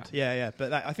sound. Yeah.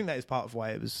 But I think that is part of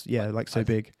why it was so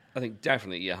big. I think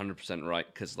definitely, 100% right.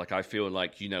 Because like I feel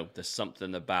like there's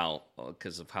something about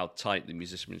because of how tight the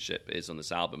musicianship is on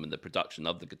this album and the production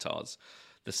of the guitars.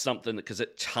 There's something because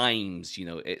at times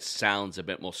it sounds a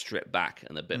bit more stripped back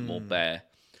and a bit more bare.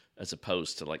 as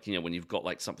opposed to like, when you've got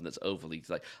like something that's overly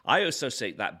like, I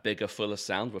associate that bigger, fuller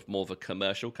sound with more of a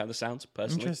commercial kind of sound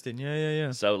personally. Interesting.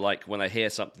 Yeah. So like when I hear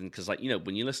something, because like,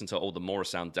 when you listen to all the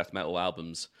Morrisound death metal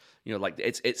albums, like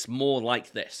it's more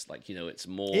like this, like, it's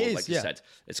more, like you said,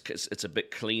 it's a bit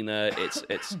cleaner.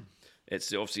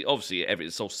 It's obviously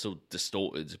it's all still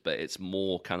distorted, but it's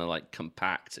more kind of like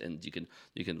compact, and you can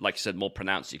like you said, more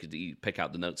pronounced. You could pick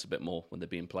out the notes a bit more when they're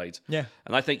being played. Yeah,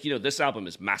 and I think this album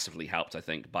is massively helped. I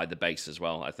think by the bass as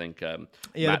well. I think the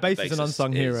bass is an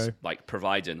unsung hero, like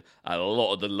providing a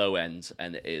lot of the low end,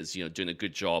 and it is doing a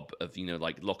good job of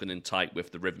like locking in tight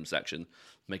with the rhythm section,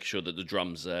 making sure that the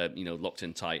drums are locked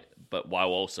in tight, but while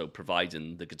also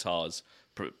providing the guitars,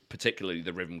 particularly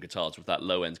the rhythm guitars, with that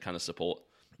low end kind of support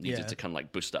needed to kind of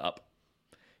like boost it up.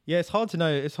 Yeah, it's hard to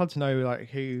know like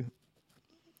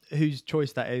whose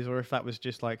choice that is, or if that was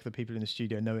just like the people in the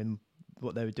studio knowing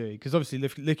what they were doing. Because obviously,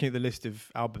 looking at the list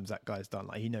of albums that guy's done,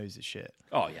 like he knows his shit.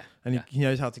 Oh yeah, and he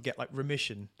knows how to get like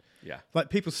Remission. Yeah, like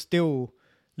people still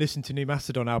listen to new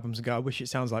Mastodon albums and go, I wish it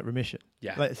sounds like Remission.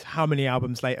 Yeah. Like, it's how many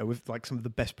albums later with like some of the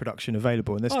best production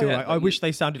available, and they're still I wish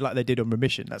they sounded like they did on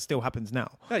Remission. That still happens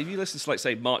now. Yeah, if you listen to like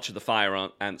say March of the Fire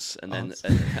Ants and then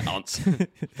Ants.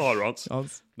 Fire Ants.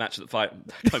 Match of the Fire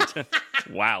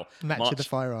wow. March of the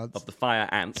Fire Ants. Of the Fire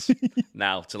Ants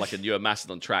now to like a newer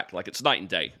Mastodon track, like it's night and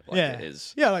day. Like it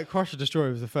is. Yeah, like Crush or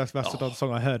Destroy was the first Mastodon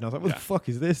song I heard, and I was like, what the fuck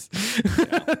is this?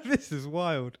 This is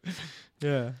wild.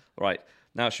 Yeah. Right.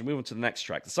 Now, should we move on to the next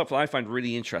track? The stuff that I find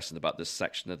really interesting about this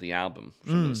section of the album,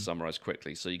 which I'm going to summarize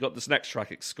quickly. So you got this next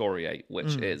track, Excoriate,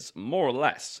 which is more or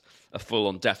less a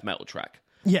full-on death metal track.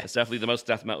 Yeah. It's definitely the most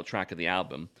death metal track of the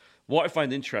album. What I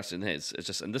find interesting is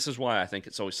just, and this is why I think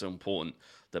it's always so important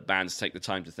that bands take the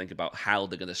time to think about how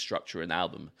they're going to structure an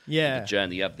album, the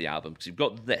journey of the album, because you've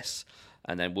got this,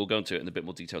 and then we'll go into it in a bit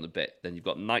more detail in a bit. Then you've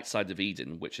got Night Side of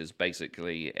Eden, which is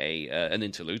basically an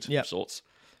interlude of sorts.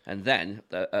 And then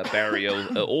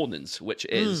Burial Ordnance, which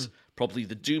is probably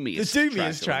the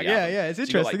doomiest track. Yeah, it's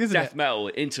interesting, isn't it? Death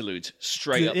metal interlude,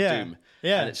 straight up doom.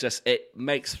 Yeah. And it's just, it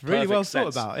makes really well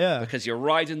sense thought about, because you're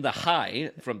riding the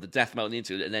high from the death metal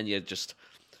interlude, and then you're just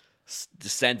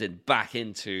descending back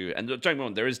into, and don't get me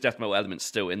wrong, there is death metal elements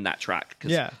still in that track,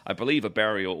 because I believe A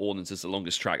Burial Ordnance is the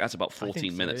longest track. That's about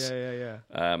 14 minutes. Yeah.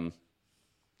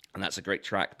 And that's a great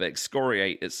track, but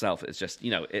Excoriate itself is just,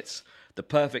 it's the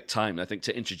perfect time, I think,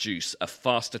 to introduce a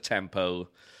faster tempo,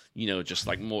 just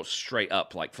like more straight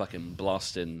up, like fucking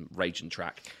blasting, raging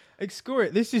track.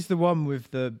 Excoriate, this is the one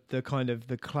with the kind of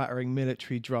the clattering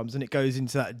military drums, and it goes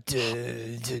into that.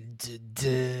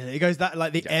 It goes that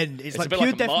like the end. It's like a bit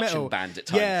pure like a death marching metal band at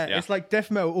times. Yeah, it's like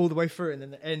death metal all the way through, and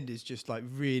then the end is just like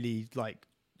really like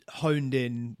honed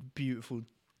in, beautiful,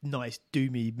 nice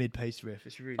doomy mid-paced riff.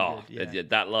 It's really good. Yeah.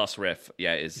 That last riff,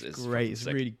 is great. It's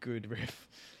a really good riff.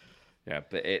 Yeah,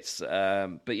 but it's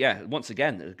once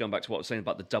again, going back to what I was saying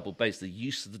about the double bass, the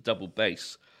use of the double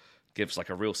bass gives like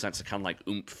a real sense of kind of like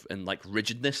oomph and like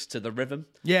rigidness to the rhythm.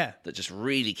 Yeah. That just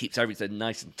really keeps everything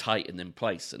nice and tight and in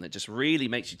place, and it just really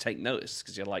makes you take notice,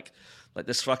 because you're like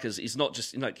this fucker's, he's not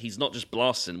just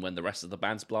blasting when the rest of the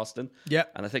band's blasting. Yeah.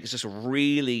 And I think it's just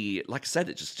really, like I said,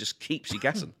 it just keeps you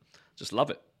guessing. Just love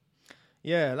it.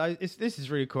 Yeah, this is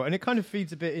really cool, and it kind of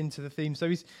feeds a bit into the theme.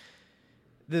 So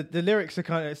the lyrics are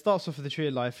kind of, it starts off with the tree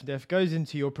of life and death, goes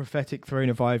into your prophetic throne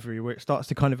of ivory, where it starts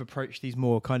to kind of approach these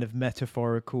more kind of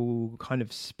metaphorical kind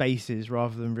of spaces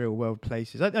rather than real world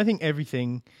places. I think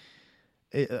everything,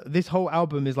 this whole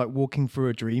album is like walking through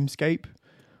a dreamscape,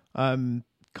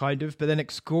 kind of, but then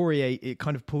excoriate, it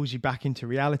kind of pulls you back into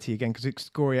reality again, because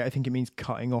excoriate, I think it means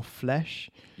cutting off flesh.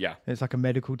 Yeah. It's like a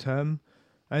medical term.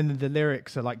 And the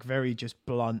lyrics are like very just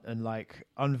blunt and like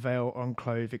unveil,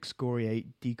 unclothe,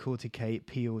 excoriate, decorticate,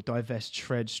 peel, divest,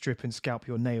 shred, strip and scalp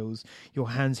your nails. Your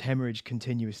hands hemorrhage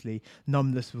continuously.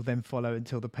 Numbness will then follow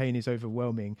until the pain is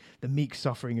overwhelming. The meek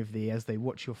suffering of thee as they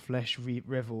watch your flesh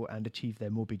revel and achieve their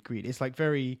morbid greed. It's like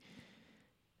this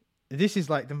is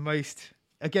like the most,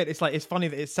 again, it's like, it's funny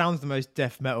that it sounds the most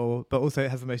death metal, but also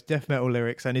it has the most death metal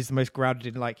lyrics and is the most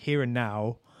grounded in like here and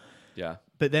now. Yeah.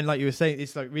 But then, like you were saying,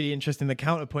 it's like really interesting, the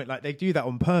counterpoint, like they do that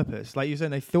on purpose. Like you were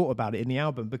saying, they thought about it in the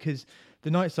album, because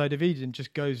the Night Side of Eden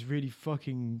just goes really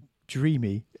fucking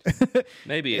dreamy.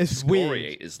 Maybe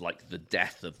excoriate is like the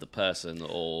death of the person,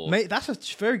 or... Mate, that's a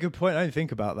very good point. I didn't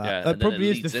think about that. Yeah, that probably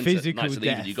is the physical Night Side of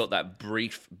death. Eden, you got that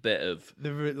brief bit of...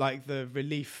 the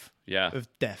relief of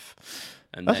death.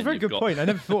 And that's a very good point. I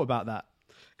never thought about that.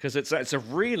 Because it's a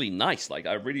really nice, like,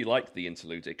 I really like the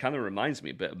interlude. It kind of reminds me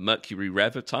a bit of Mercury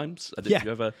Rev at times. I don't know if you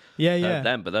ever heard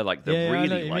them, but they're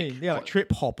really like... like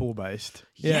trip hop almost.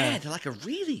 Yeah, they're like a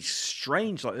really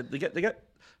strange, like they get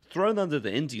thrown under the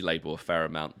indie label a fair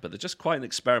amount, but they're just quite an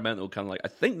experimental kind of like. I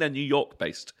think they're New York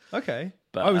based. Okay.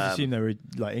 But, I always assumed they were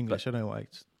like English. I don't know why.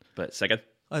 But second,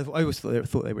 I always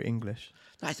thought they were English.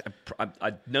 I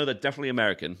know they're definitely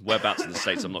American. Whereabouts in the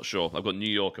States, I'm not sure. I've got New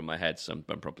York in my head, so I'm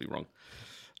probably wrong.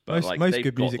 But most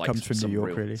good music comes from New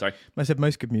York, really. Sorry? I said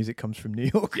most good music comes from New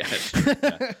York.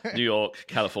 Yeah. New York,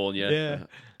 California,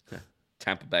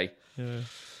 Tampa Bay. Yeah.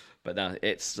 But no,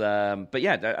 it's but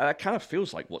yeah, that kind of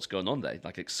feels like what's going on there.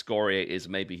 Like Excoriate is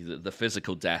maybe the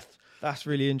physical death. That's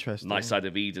really interesting. Night Side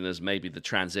of Eden is maybe the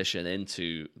transition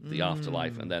into the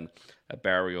afterlife, and then a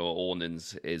burial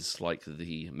ordnance is like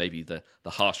maybe the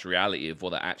harsh reality of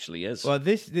what it actually is. Well,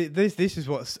 this is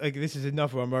what's this is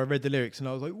another one where I read the lyrics and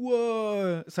I was like,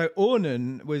 whoa. So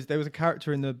Ornan there was a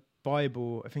character in the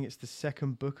Bible. I think it's the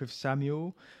second book of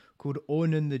Samuel called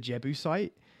Ornan the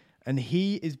Jebusite. And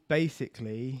he is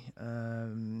basically,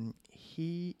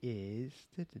 he's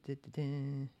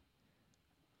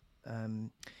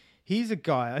a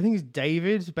guy, I think it's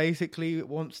David, basically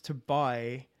wants to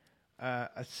buy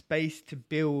a space to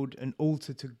build an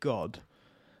altar to God.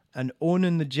 And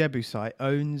Ornan the Jebusite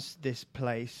owns this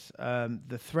place,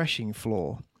 the threshing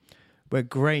floor, where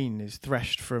grain is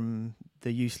threshed from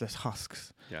the useless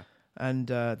husks. Yeah. And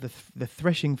the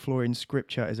threshing floor in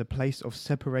Scripture is a place of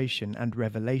separation and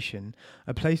revelation,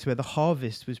 a place where the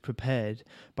harvest was prepared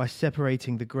by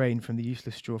separating the grain from the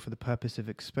useless straw for the purpose of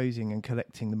exposing and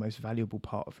collecting the most valuable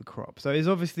part of the crop. So it's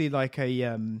obviously like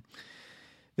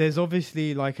there's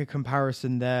obviously like a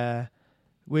comparison there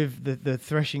with the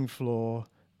threshing floor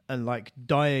and like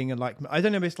dying and like, I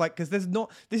don't know, it's like, because this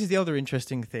is the other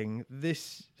interesting thing.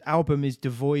 This album is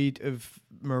devoid of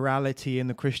morality in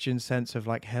the Christian sense of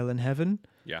like hell and heaven.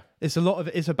 Yeah. It's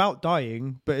about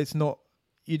dying, but it's not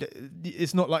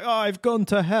like, oh, I've gone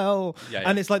to hell. Yeah.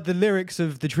 And it's like the lyrics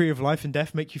of The Tree of Life and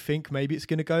Death make you think maybe it's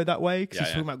going to go that way, because he's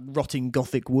talking about rotting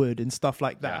gothic wood and stuff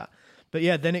like that. Yeah. But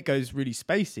yeah, then it goes really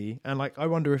spacey, and like I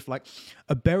wonder if like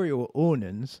a burial at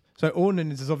Ornan's. So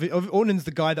Ornan's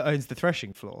the guy that owns the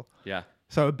threshing floor. Yeah.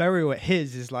 So a burial at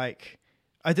his is like,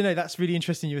 I don't know. That's really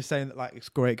interesting. You were saying that like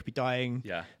Excoriate could be dying.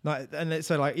 Yeah. Like, and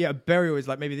so like a burial is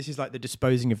like maybe this is like the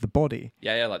disposing of the body.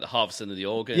 Yeah, like the harvesting of the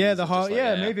organs. Yeah,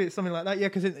 maybe it's something like that. Yeah,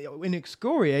 because in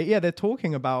Excoriate, they're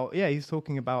talking about. Yeah, he's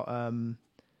talking about.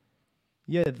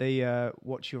 They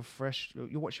watch your flesh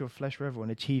revel and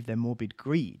achieve their morbid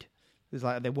greed. It's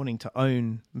like they're wanting to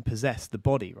own and possess the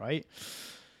body, right?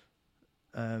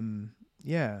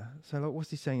 Yeah. So like,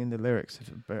 what's he saying in the lyrics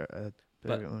of But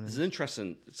there's an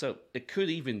interesting. So it could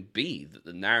even be that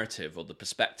the narrative or the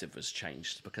perspective has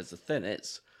changed, because the thing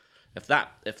is,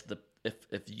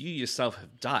 if you yourself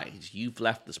have died, you've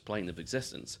left this plane of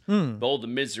existence. But all the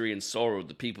misery and sorrow of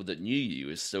the people that knew you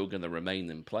is still going to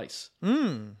remain in place,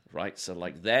 right? So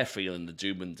like they're feeling the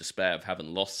doom and despair of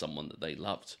having lost someone that they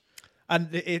loved. And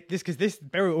this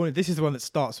burial ornament, this is the one that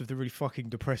starts with the really fucking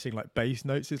depressing like bass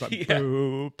notes. It's like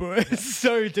boo, boo. It's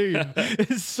so doomed.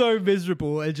 It's so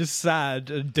miserable and just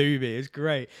sad and doomy. It's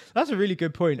great. That's a really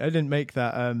good point. I didn't make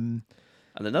that. And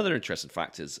another interesting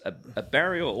fact is a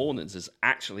burial ordnance is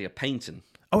actually a painting.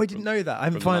 Oh, I didn't know that. I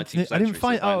didn't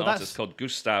find. An artist called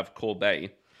Gustave Courbet.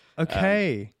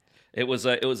 Okay. It was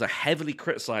a heavily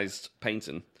criticized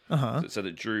painting. So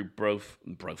that drew both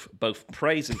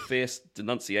praise and fierce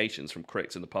denunciations from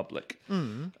critics and the public,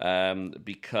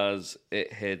 because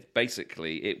it had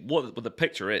basically what the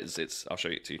picture is. I'll show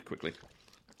it to you quickly.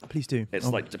 Please do. It's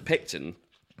like depicting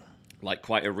like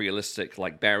quite a realistic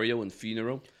like burial and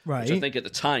funeral, right? Which I think at the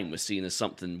time was seen as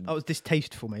something. Oh, it was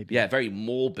distasteful, maybe. Yeah, very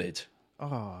morbid.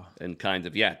 And kind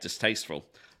of distasteful.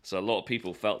 So a lot of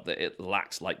people felt that it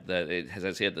lacked like it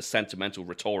has here the sentimental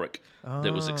rhetoric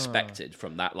that was expected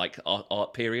from that like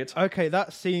art period. Okay,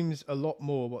 that seems a lot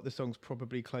more what the song's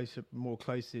probably more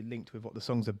closely linked with what the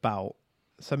song's about.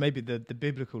 So maybe the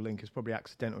biblical link is probably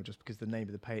accidental just because the name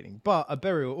of the painting. But a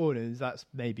burial ordinance, that's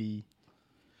maybe.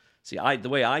 See, the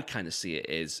way I kind of see it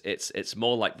is it's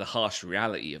more like the harsh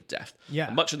reality of death. Yeah.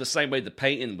 And much in the same way the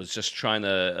painting was just trying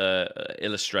to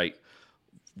illustrate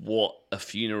what a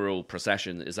funeral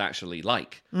procession is actually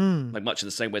like. Like much in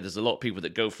the same way there's a lot of people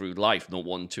that go through life not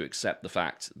wanting to accept the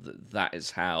fact that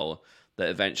is how that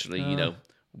eventually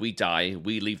we die,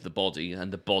 we leave the body,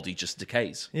 and the body just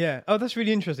decays. Yeah. Oh, that's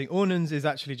really interesting. Ornans is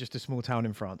actually just a small town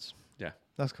in France. Yeah.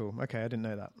 That's cool. Okay, I didn't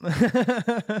know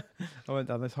that. I went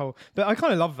down this whole. But I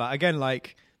kind of love that. Again,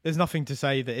 like, there's nothing to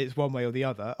say that it's one way or the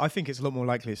other. I think it's a lot more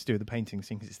likely it's to do with the painting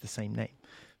scene because it's the same name.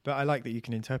 But I like that you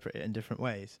can interpret it in different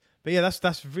ways. But yeah,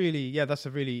 that's a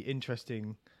really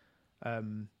interesting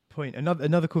point.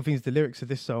 Another cool thing is the lyrics of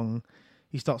this song.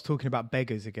 He starts talking about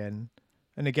beggars again,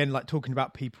 and again, like talking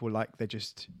about people like they're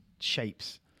just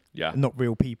shapes. Yeah. not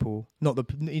real people.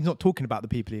 He's not talking about the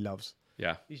people he loves.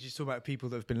 Yeah. He's just talking about people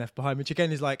that have been left behind, which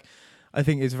again is like, I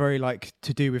think is very like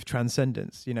to do with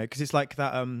transcendence, you know, because it's like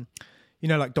that, you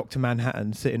know, like Dr.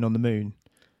 Manhattan sitting on the moon.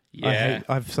 Yeah.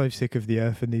 I'm so sick of the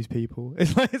earth and these people.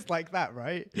 It's like that,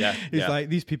 right? Yeah. It's like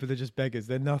these people are just beggars.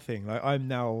 They're nothing. Like I'm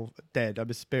now dead. I'm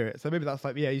a spirit. So maybe that's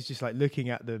like, yeah, he's just like looking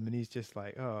at them and he's just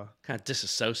like, oh, kind of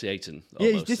disassociating. yeah,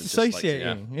 he's almost, and just,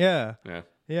 disassociating. Yeah. Yeah.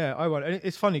 Yeah, I want. And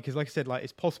it's funny because, like I said, like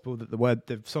it's possible that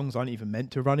the songs aren't even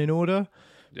meant to run in order.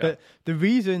 Yeah. But the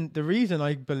reason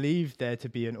I believe there to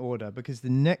be an order because the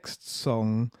next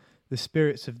song, "The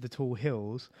Spirits of the Tall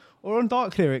Hills," or on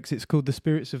Dark Lyrics, it's called "The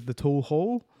Spirits of the Tall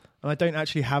Hall." And I don't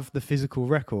actually have the physical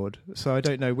record, so I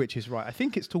don't know which is right. I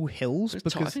think it's Tall Hills I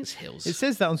because think it's Hills. it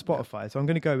says that on Spotify, so I'm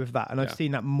going to go with that. And I've Yeah.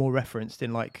 seen that more referenced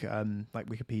in like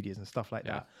Wikipedias and stuff like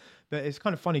that. But it's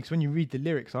kind of funny because when you read the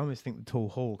lyrics, I almost think the Tall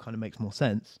Hall kind of makes more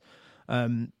sense.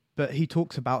 But he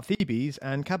talks about Thebes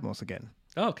and Cadmos again.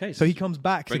 Oh, okay. So he comes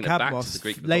back to Bring it back to Cadmos the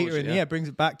Greek later mythology, yeah. brings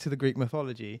it back to the Greek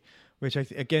mythology, which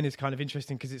again is kind of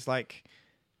interesting because it's like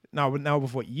now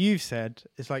with what you've said,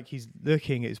 it's like he's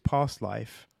looking at his past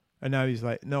life and now he's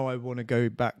like, no, I want to go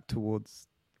back towards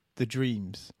the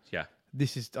dreams. Yeah.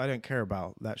 I don't care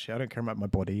about that shit. I don't care about my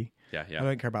body. Yeah. I Yeah.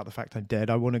 don't care about the fact I'm dead.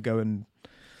 I want to go and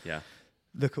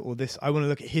look at all this. I want to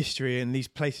look at history and these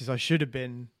places I should have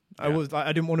been. I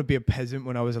didn't want to be a peasant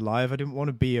when I was alive. I didn't want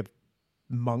to be a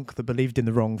monk that believed in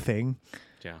the wrong thing.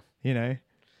 Yeah. You know?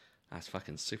 That's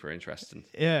fucking super interesting.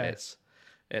 Yeah.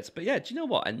 But yeah, do you know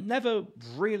what? I never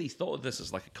really thought of this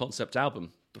as like a concept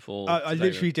album before. I today.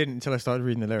 literally didn't until I started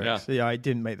reading the lyrics. Yeah, I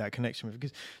didn't make that connection with it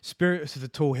because Spirits of the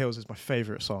Tall Hills is my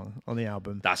favourite song on the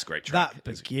album. That's a great track.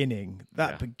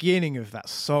 That beginning of that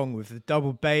song with the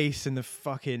double bass and the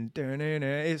fucking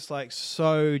it's like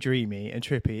so dreamy and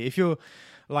trippy. If you're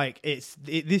like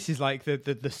this is like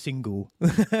the single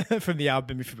from the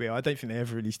album. If you will, I don't think they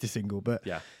ever released a single, but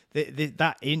Yeah.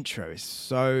 that intro is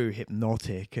so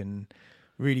hypnotic and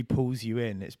really pulls you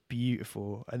in. It's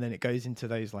beautiful, and then it goes into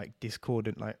those like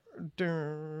discordant like.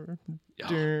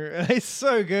 It's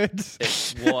so good.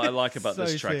 It's what I like about So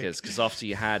this track sick. is because after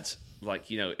you had like,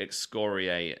 you know,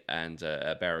 Excoriate and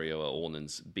Aberio or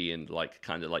Ornans being like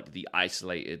kind of like the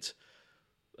isolated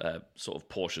sort of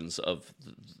portions of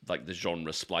like the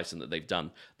genre splicing that they've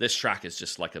done, this track is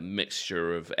just like a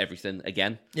mixture of everything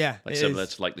again. Yeah, like it similar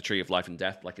is. to like the Tree of Life and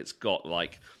Death. Like it's got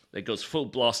like it goes full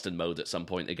blasting mode at some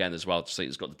point again as well. So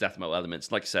it's got the death metal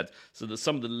elements, like I said. So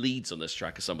some of the leads on this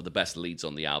track are some of the best leads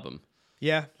on the album.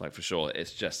 Yeah, Like for sure,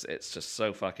 it's just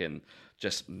so fucking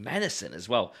just menacing as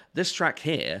well. This track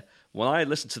here, when I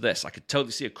listen to this, I could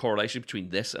totally see a correlation between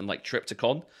this and like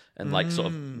Triptychon and like sort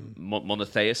of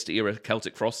monotheist era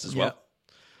Celtic Frost as well.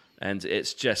 And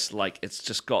it's just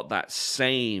got that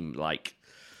same like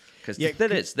because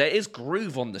there is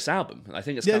groove on this album, and I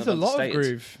think it's there's kind of a lot of understated.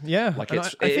 groove. Yeah, Like and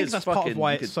it's- I it think is that's part of fucking-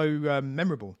 why you it's could- so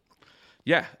memorable.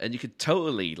 Yeah, and you could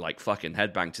totally like fucking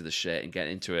headbang to the shit and get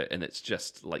into it, and it's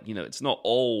just like, you know, it's not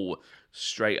all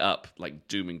straight up like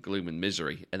doom and gloom and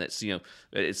misery, and it's, you know,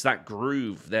 it's that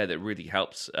groove there that really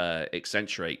helps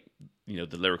accentuate, you know,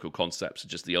 the lyrical concepts and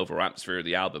just the overall atmosphere of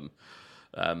the album,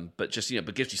 but just, you know,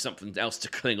 but gives you something else to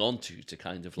cling on to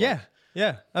kind of like,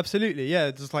 Yeah, absolutely.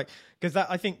 Yeah, just like because that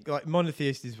I think like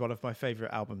Monotheist is one of my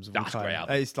favorite albums of all That's a time. great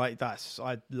album. It's like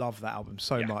I love that album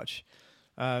so Yeah. much.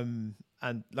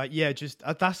 And like just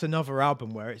that's another album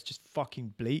where it's just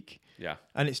fucking bleak. yeah,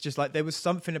 And it's just like there was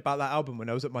something about that album when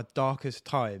I was at my darkest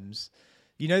times.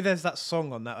 You know, there's that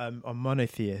song on that on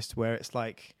Monotheist where it's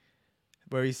like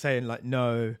where he's saying like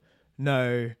no,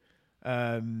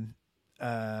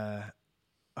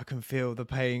 I can feel the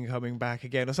pain coming back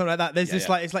again or something like that. There's this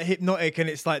like it's like hypnotic and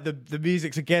it's like the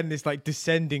music's again this like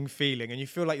descending feeling and you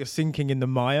feel like you're sinking in the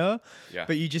mire. Yeah.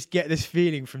 But you just get this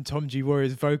feeling from Tom G.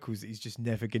 Warrior's vocals that he's just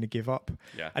never gonna give up.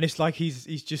 Yeah. And it's like he's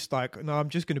just like, no, I'm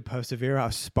just gonna persevere out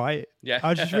of spite. Yeah.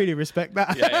 I just really respect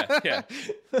that. yeah.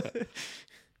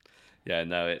 Yeah,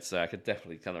 no, it's I could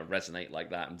definitely kind of resonate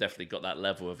like that, and definitely got that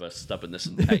level of stubbornness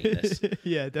and painness.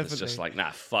 Yeah, definitely. It's just like,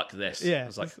 nah, fuck this. Yeah.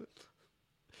 It's like,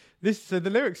 So the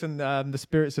lyrics in The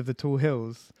Spirits of the Tall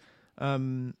Hills,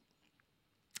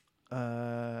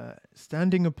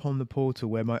 standing upon the portal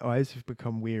where my eyes have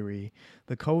become weary,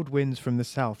 the cold winds from the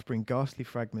south bring ghastly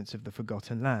fragments of the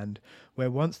forgotten land,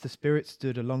 where once the spirits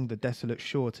stood along the desolate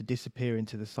shore to disappear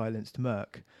into the silenced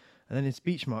murk. And then in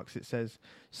speech marks it says,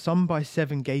 "Some by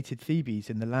 7 gated Thebes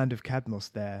in the land of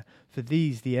Cadmos there, for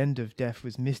these the end of death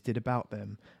was misted about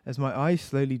them. As my eyes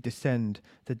slowly descend,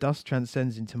 the dust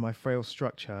transcends into my frail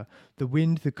structure.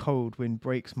 The cold wind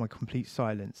breaks my complete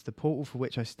silence. The portal for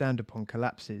which I stand upon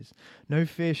collapses. No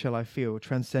fear shall I feel,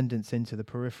 transcendence into the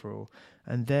peripheral.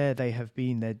 And there they have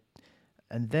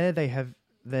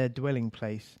their dwelling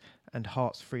place, and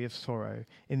hearts free of sorrow,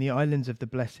 in the islands of the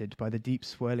blessed, by the deep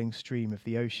swirling stream of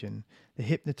the ocean. The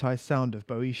hypnotized sound of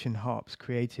Boeotian harps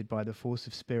created by the force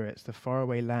of spirits, the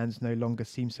faraway lands no longer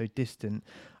seem so distant.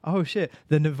 Oh shit,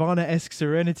 the Nirvana-esque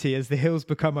serenity as the hills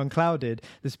become unclouded.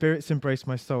 The spirits embrace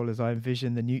my soul as I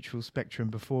envision the neutral spectrum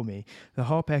before me. The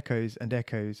harp echoes, and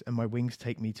my wings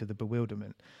take me to the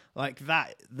bewilderment." Like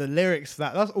that, the lyrics,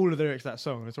 that's all of the lyrics of that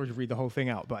song. I'm sorry to read the whole thing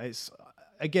out, but it's...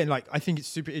 Again, like, I think it's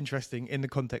super interesting in the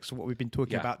context of what we've been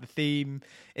talking about, the theme,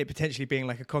 it potentially being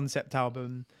like a concept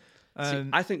album. See,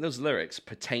 I think those lyrics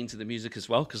pertain to the music as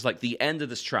well, because like the end of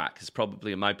this track is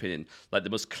probably, in my opinion, like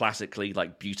the most classically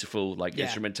like beautiful like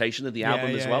instrumentation of the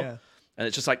album as well. And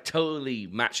it just like totally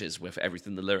matches with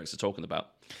everything the lyrics are talking about.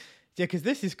 Yeah, because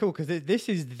this is cool, because this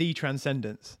is the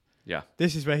transcendence. Yeah.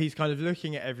 This is where he's kind of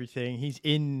looking at everything. He's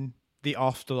in the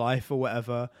afterlife or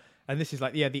whatever. And this is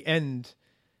like, the end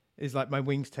is like, my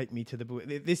wings take me to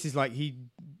the... This is like him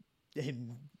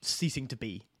ceasing to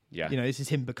be. Yeah. You know, this is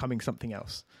him becoming something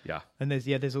else. Yeah. And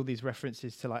there's all these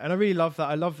references to like... And I really love that.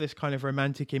 I love this kind of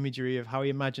romantic imagery of how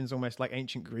he imagines almost like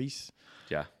ancient Greece.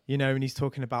 Yeah. You know, and he's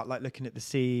talking about like looking at the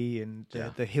sea and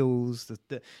the hills.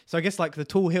 So I guess like the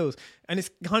tall hills. And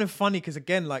it's kind of funny because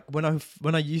again, like when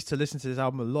I used to listen to this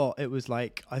album a lot, it was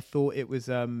like, I thought it was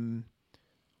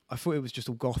just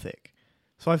all gothic.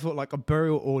 So I thought like a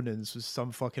Burial Ordnance was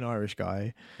some fucking Irish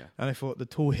guy. Yeah. And I thought the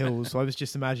Tall Hills, so I was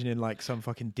just imagining like some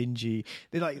fucking dingy...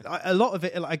 a lot of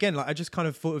it, like, again, like I just kind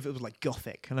of thought of it was like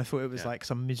gothic. And I thought it was like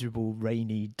some miserable,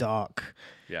 rainy, dark,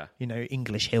 you know,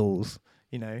 English hills,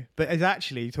 you know. But it's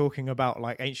actually talking about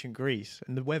like ancient Greece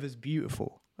and the weather's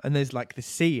beautiful. And there's like the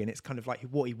sea and it's kind of like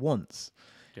what he wants.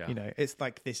 Yeah. You know, it's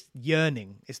like this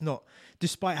yearning. It's not,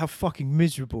 despite how fucking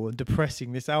miserable and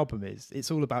depressing this album is, it's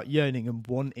all about yearning and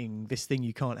wanting this thing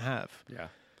you can't have. Yeah.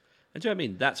 And do you know what I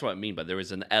mean? That's what I mean, but there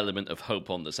is an element of hope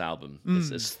on this album.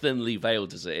 It's as thinly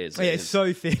veiled as it is. Oh, yeah, it's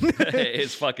so thin. It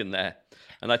is fucking there.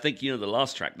 And I think, you know, the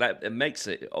last track, that it makes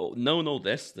it, knowing all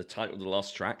this, the title of the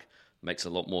last track makes a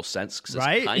lot more sense because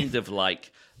it's kind of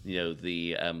like, you know,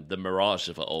 the mirage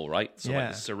of it all, right? So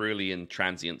like the cerulean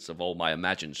transience of all my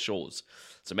imagined shores.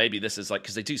 So maybe this is like,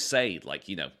 because they do say, like,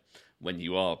 you know, when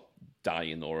you are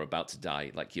dying or about to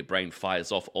die, like your brain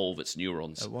fires off all of its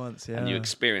neurons at once, and you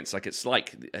experience like it's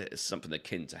something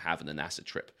akin to having an acid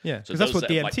trip. Yeah, so that's what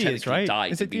DMT is, right?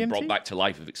 Died is it being brought back to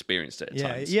life have experienced it at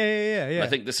times. Yeah. I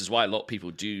think this is why a lot of people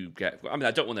do get. I mean,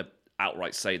 I don't want to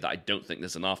outright say that I don't think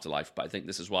there's an afterlife, but I think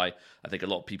this is why I think a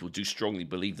lot of people do strongly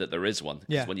believe that there is one.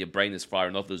 Because when your brain is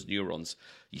firing off those neurons,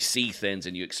 you see things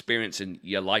and you experience in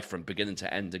your life from beginning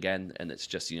to end again, and it's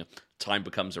just, you know, time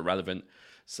becomes irrelevant.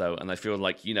 So, and I feel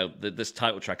like, you know, this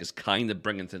title track is kind of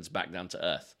bringing things back down to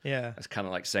earth. Yeah. It's kind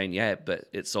of like saying, but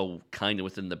it's all kind of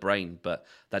within the brain, but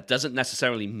that doesn't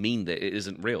necessarily mean that it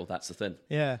isn't real. That's the thing.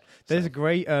 Yeah. There's a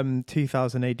great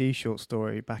 2000 AD short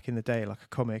story back in the day, like a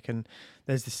comic, and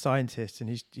there's this scientist and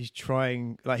he's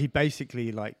trying, like, he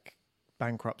basically like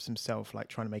bankrupts himself, like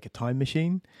trying to make a time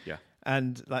machine. Yeah.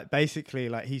 And like basically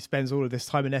like he spends all of this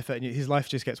time and effort and his life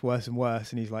just gets worse and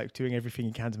worse and he's like doing everything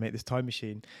he can to make this time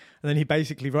machine. And then he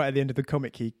basically, right at the end of the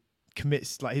comic, he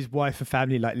commits, like, his wife and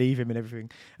family like leave him and everything,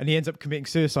 and he ends up committing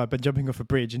suicide by jumping off a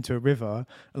bridge into a river.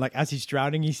 And like as he's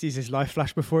drowning, he sees his life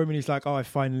flash before him and he's like, oh, I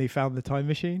finally found the time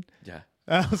machine. Yeah.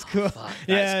 That was cool. Fuck,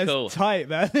 that's cool. It's tight,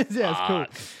 man. It's cool.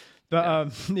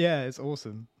 But it's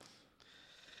awesome.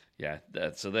 Yeah,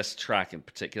 so this track in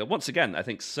particular, once again, I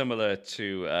think similar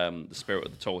to The Spirit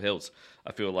of the Tall Hills,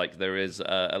 I feel like there is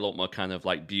a lot more kind of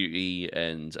like beauty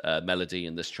and melody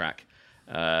in this track.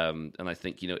 And I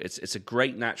think, you know, it's a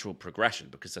great natural progression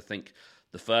because I think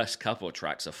the first couple of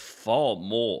tracks are far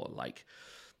more like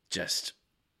just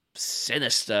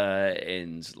sinister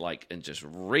and just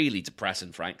really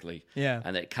depressing, frankly. Yeah.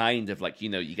 And it kind of like, you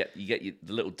know, you get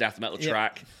the little death metal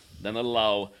track, then a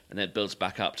lull, and then it builds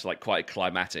back up to like quite a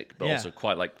climatic, but also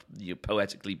quite like your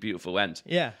poetically beautiful end.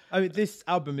 Yeah. I mean, this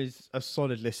album is a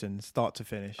solid listen, start to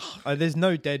finish. There's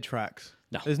no dead tracks.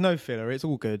 No. There's no filler. It's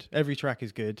all good. Every track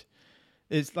is good.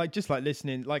 It's like just like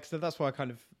listening, like, so that's why I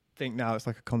kind of think now it's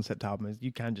like a concept album. Is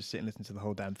you can just sit and listen to the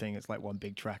whole damn thing. It's like one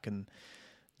big track, and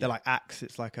they're like acts.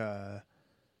 It's like a,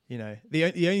 you know, the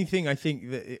only thing I think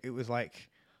that it was like,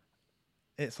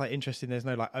 it's like interesting. There's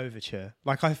no like overture.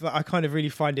 Like I kind of really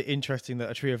find it interesting that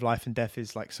A Tree of Life and Death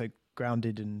is like so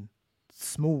grounded and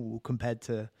small compared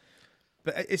to.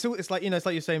 But it's like, you know, it's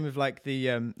like you're saying with like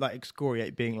the like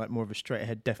Excoriate being like more of a straight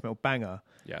ahead death metal banger.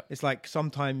 Yeah. It's like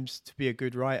sometimes to be a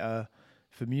good writer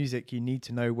for music, you need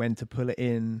to know when to pull it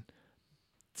in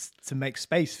to make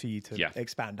space for you to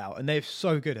expand out. And they're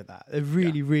so good at that. They're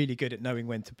really, really good at knowing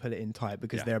when to pull it in tight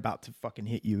because they're about to fucking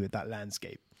hit you with that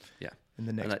landscape. Yeah. In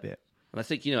the next bit. And I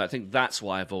think, you know, I think that's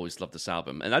why I've always loved this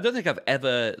album. And I don't think I've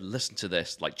ever listened to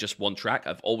this like just one track.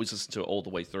 I've always listened to it all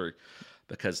the way through.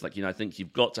 Because, like, you know, I think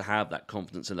you've got to have that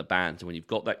confidence in the band when you've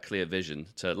got that clear vision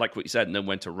to, like what you said, know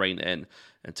when to rein it in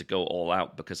and to go all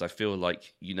out. Because I feel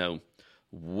like, you know,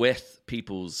 with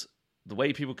the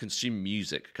way people consume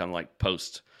music, kind of like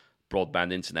post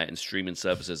broadband internet and streaming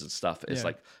services and stuff, it's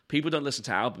like people don't listen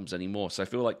to albums anymore. So I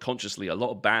feel like consciously a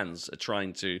lot of bands are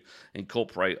trying to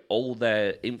incorporate all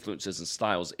their influences and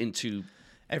styles into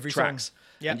every tracks. Song.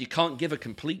 Yep. And you can't give a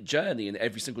complete journey in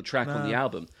every single track on the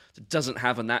album that doesn't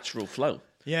have a natural flow.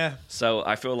 Yeah. So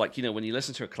I feel like, you know, when you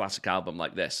listen to a classic album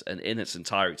like this and in its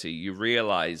entirety, you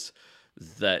realize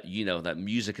that, you know, that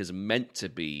music is meant to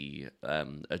be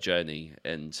a journey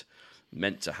and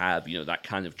meant to have, you know, that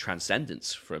kind of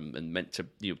transcendence and meant to,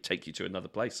 you know, take you to another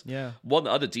place. Yeah. One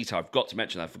other detail I forgot to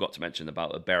mention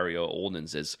about Aberio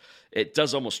Ornans is it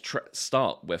does almost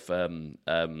start with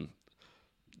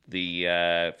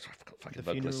the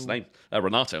vocalist's name,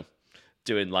 Renato,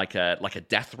 doing like a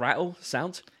death rattle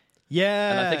sound.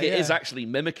 Yeah, and I think it is actually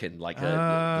mimicking like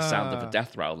the sound of a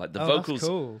death rattle. Like the vocals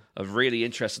are really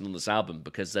interesting on this album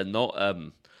because they're not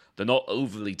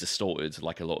overly distorted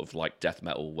like a lot of like death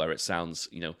metal where it sounds,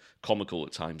 you know, comical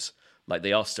at times. Like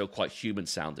they are still quite human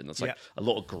sounding. It's like a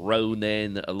lot of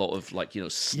groaning, a lot of like, you know,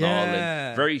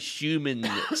 snarling, very human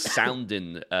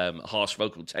sounding harsh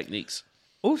vocal techniques.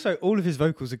 Also, all of his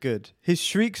vocals are good. His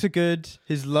shrieks are good.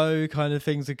 His low kind of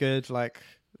things are good. Like,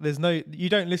 you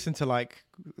don't listen to like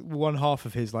one half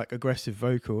of his like aggressive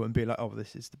vocal and be like, oh,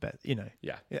 this is the best, you know?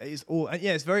 Yeah. It's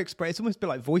very it's almost a bit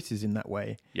like Voices in that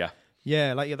way. Yeah.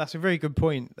 Yeah, that's a very good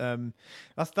point.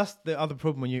 That's the other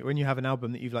problem when you have an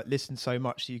album that you've like listened so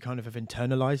much that you kind of have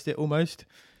internalized it almost.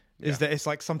 Is that it's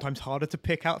like sometimes harder to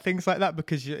pick out things like that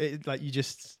because you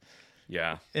just.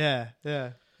 Yeah. Yeah.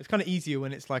 It's kind of easier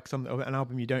when it's like an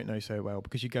album you don't know so well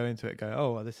because you go into it and go,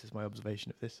 oh, well, this is my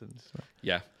observation of this.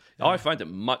 Yeah. I find it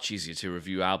much easier to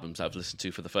review albums I've listened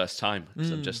to for the first time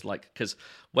because I'm just like, because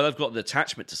when I've got an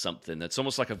attachment to something, it's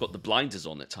almost like I've got the blinders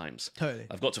on at times. Totally.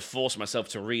 I've got to force myself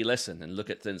to re-listen and look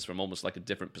at things from almost like a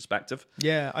different perspective.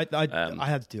 Yeah, I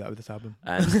had to do that with this album.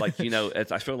 And like, you know,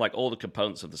 I feel like all the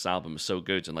components of this album are so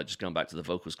good. And like, just going back to the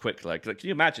vocals quick, like can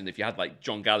you imagine if you had like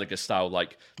John Gallagher style,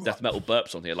 like death metal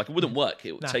burps on here? Like it wouldn't work.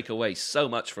 It would take away so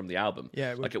much from the album.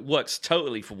 Yeah, like it works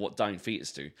totally for what Dying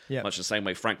Fetus do. Yeah. Much the same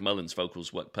way Frank Mullen's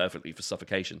vocals work perfectly for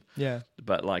Suffocation. Yeah.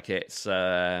 But like it's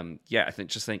I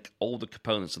think all the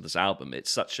components of this album, it's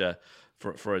such a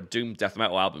for a doom death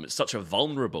metal album, it's such a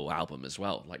vulnerable album as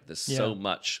well. Like there's so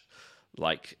much,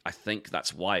 like I think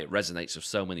that's why it resonates with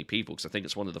so many people because I think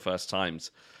it's one of the first times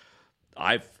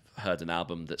I've heard an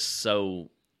album that's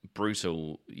so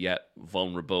brutal yet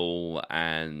vulnerable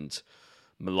and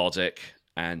melodic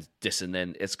and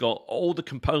dissonant. It's got all the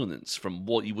components from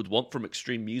what you would want from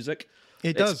extreme music.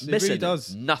 It does. It really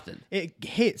does. Nothing. It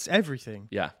hits everything.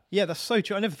 Yeah. Yeah, that's so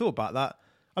true. I never thought about that.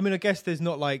 I mean, I guess there's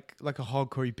not like a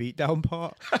hardcore beatdown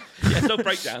part. Yeah, no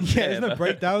breakdowns. There's no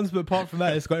breakdowns, but apart from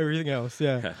that, it's got everything else.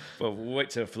 Yeah. Well, we'll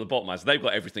wait for the Bottomizers. They've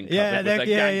got everything covered with their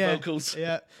gang vocals.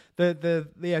 Yeah.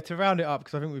 To round it up,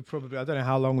 because I think I don't know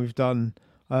how long we've done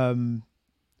on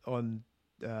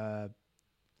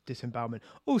Disembowelment.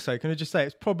 Also, can I just say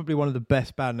it's probably one of the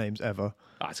best band names ever.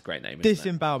 Oh, it's a great name.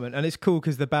 Disembowelment, and it's cool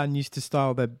because the band used to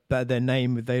style their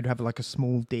name with they'd have like a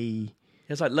small D.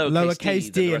 It's like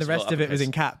lowercase D, and the rest of it was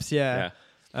in caps. Yeah.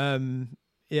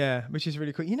 Which is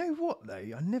really cool. You know what though?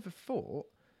 I never thought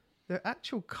the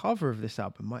actual cover of this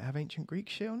album might have ancient Greek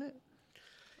shit on it.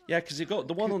 Yeah, because you've got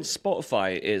the one on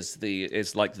Spotify is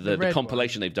like the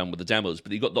compilation they've done with the demos,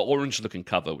 but you've got the orange looking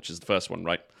cover, which is the first one,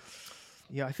 right?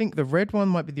 Yeah, I think the red one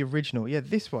might be the original. Yeah,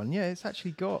 this one. Yeah, it's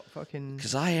actually got fucking.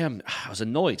 Because I was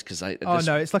annoyed because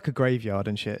no, it's like a graveyard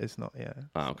and shit. It's not. Yeah.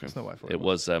 Oh, okay. It's not what I thought it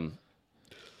was.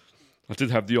 I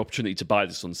did have the opportunity to buy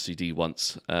this on CD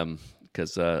once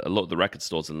because a lot of the record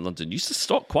stores in London used to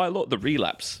stock quite a lot of the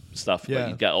Relapse stuff. Yeah. Like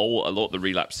you get a lot of the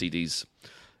Relapse CDs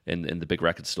in the big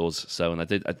record stores. So, and I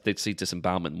did see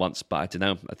Disembowelment once, but I don't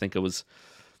know. I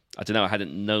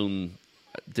didn't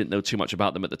know too much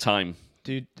about them at the time.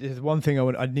 Dude, there's one thing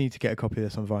I need to get a copy of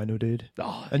this on vinyl, dude.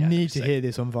 Oh, I yeah, need that'd to be hear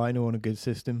this on vinyl on a good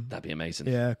system. That'd be amazing.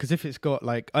 Yeah, because if it's got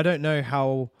like, I don't know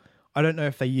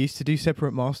if they used to do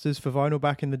separate masters for vinyl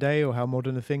back in the day or how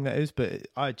modern a thing that is, but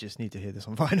I just need to hear this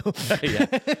on vinyl.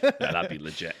 Yeah, that'd be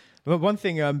legit. But one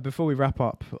thing before we wrap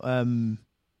up,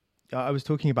 I was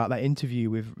talking about that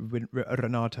interview with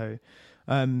Renato.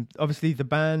 Obviously, the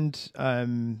band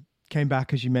came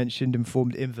back, as you mentioned, and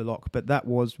formed Inverloch, but that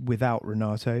was without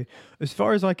Renato. As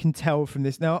far as I can tell from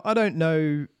this, now, I don't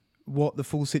know what the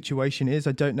full situation is.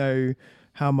 I don't know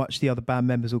how much the other band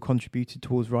members all contributed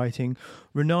towards writing.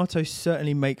 Renato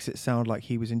certainly makes it sound like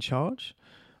he was in charge.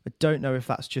 I don't know if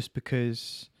that's just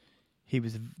because he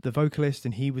was the vocalist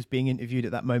and he was being interviewed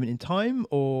at that moment in time,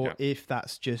 or if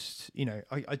that's just,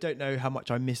 I don't know how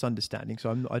much I'm misunderstanding,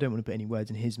 so I don't want to put any words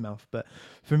in his mouth. But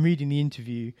from reading the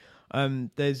interview,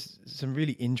 there's some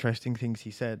really interesting things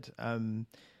he said.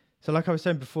 So like I was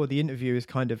saying before, the interview is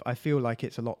kind of, I feel like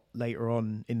it's a lot later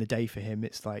on in the day for him.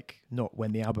 It's like not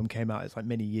when the album came out, it's like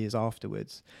many years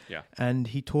afterwards. Yeah. And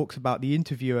he talks about the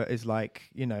interviewer as like,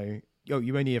 oh,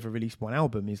 you only ever released one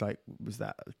album. He's like, was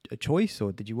that a choice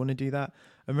or did you want to do that?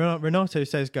 And Renato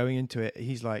says going into it,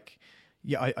 he's like,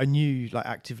 yeah, I knew like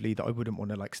actively that I wouldn't want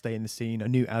to like stay in the scene. I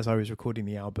knew as I was recording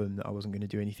the album that I wasn't going to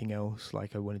do anything else.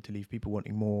 Like I wanted to leave people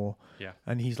wanting more. Yeah.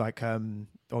 And he's like, the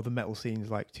metal scene's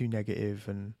like too negative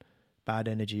and bad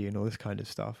energy and all this kind of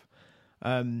stuff.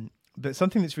 But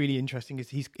something that's really interesting is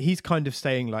he's kind of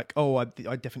saying like, oh, I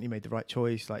definitely made the right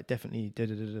choice. Like definitely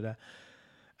da-da-da-da-da.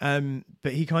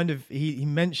 But he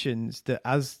mentions that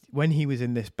when he was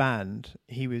in this band,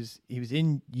 he was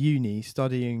in uni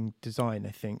studying design,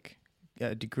 I think,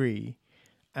 at a degree,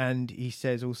 and he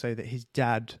says also that his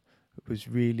dad was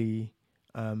really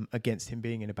against him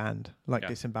being in a band, like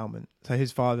Disembowelment. So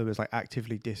his father was like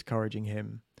actively discouraging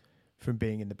him from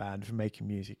being in the band, from making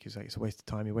music. He's like, it's a waste of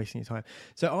time. You're wasting your time.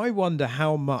 So I wonder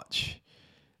how much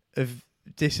of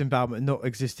Disembowelment not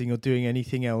existing or doing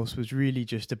anything else was really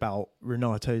just about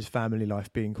Renato's family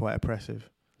life being quite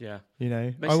oppressive. Yeah.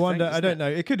 I wonder, I don't know.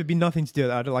 It could have been nothing to do with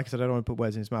that. Like I said, I don't want to put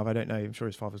words in his mouth. I don't know. I'm sure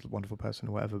his father's a wonderful person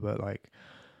or whatever, but like,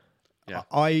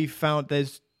 I found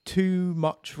there's too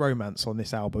much romance on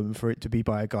this album for it to be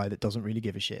by a guy that doesn't really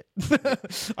give a shit.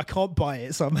 I can't buy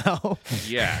it somehow.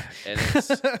 Yeah. And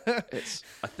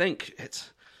I think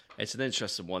it's an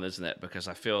interesting one, isn't it? Because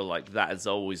I feel like that has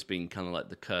always been kind of like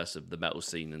the curse of the metal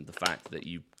scene, and the fact that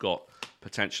you've got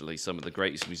potentially some of the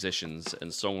greatest musicians and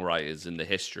songwriters in the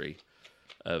history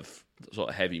of sort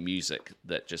of heavy music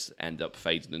that just end up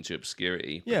fading into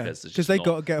obscurity. Yeah, because they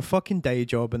got to get a fucking day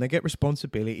job and they get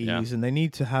responsibilities and they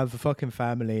need to have a fucking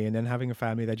family, and then having a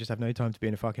family, they just have no time to be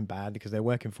in a fucking band because they're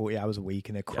working 40 hours a week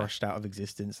and they're crushed out of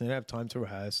existence and they don't have time to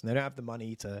rehearse and they don't have the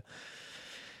money to...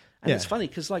 And it's funny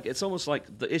because like it's almost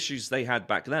like the issues they had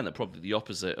back then are probably the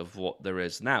opposite of what there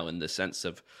is now, in the sense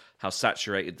of how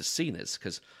saturated the scene is.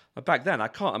 Because back then, I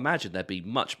can't imagine there'd be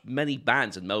many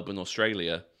bands in Melbourne,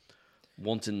 Australia,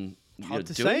 wanting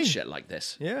doing shit like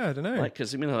this. Yeah, I don't know. Like,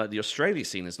 because like the Australia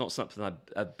scene is not something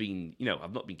I've been,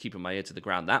 I've not been keeping my ear to the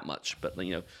ground that much. But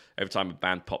every time a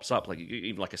band pops up, like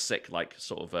even like a sick, like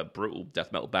sort of a brutal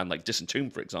death metal band like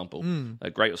Disentomb, for example, a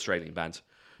great Australian band.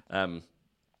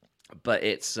 But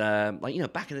it's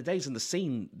back in the days in the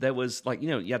scene, there was like,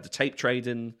 you had the tape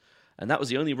trading, and that was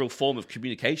the only real form of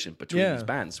communication between these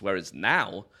bands. Whereas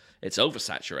now it's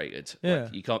oversaturated. Yeah.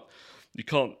 Like, you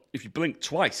can't, if you blink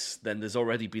twice, then there's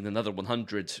already been another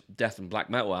 100 death and black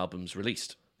metal albums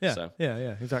released. Yeah. So,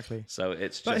 yeah, exactly. So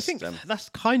it's just. But I think that's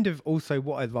kind of also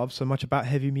what I love so much about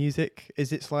heavy music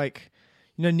is it's like,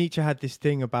 Nietzsche had this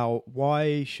thing about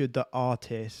why should the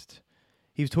artist,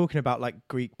 he was talking about like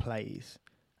Greek plays.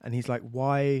 And he's like,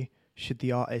 why should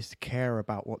the artist care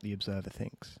about what the observer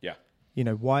thinks? Yeah.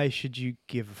 Why should you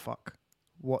give a fuck?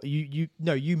 What you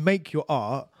make your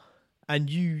art and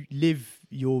you live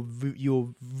your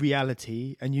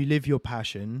reality and you live your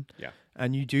passion. Yeah.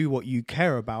 And you do what you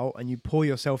care about and you pour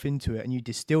yourself into it and you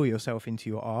distill yourself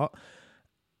into your art.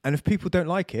 And if people don't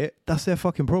like it, that's their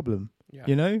fucking problem. Yeah.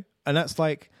 And that's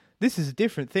like, this is a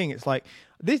different thing. It's like,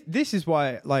 this is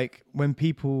why, like, when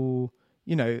people...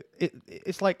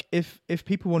 it's like if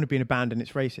people want to be in a band and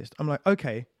it's racist, I'm like,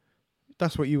 okay,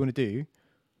 that's what you want to do.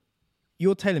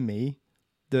 You're telling me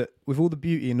that with all the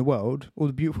beauty in the world, all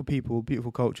the beautiful people,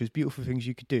 beautiful cultures, beautiful things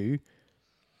you could do,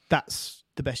 that's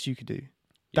the best you could do.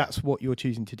 Yeah. That's what you're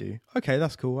choosing to do. Okay,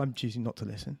 that's cool. I'm choosing not to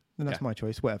listen. Then that's my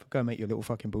choice. Whatever. Go and make your little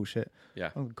fucking bullshit.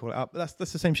 Yeah. I'm going to call it up. But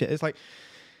that's the same shit. It's like,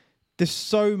 there's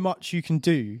so much you can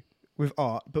do with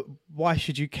art, but why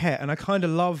should you care? And I kind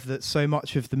of love that so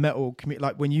much of the metal community,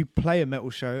 like when you play a metal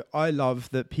show, I love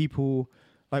that people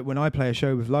like when I play a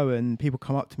show with Lowen, people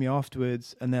come up to me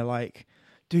afterwards and they're like,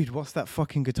 dude, what's that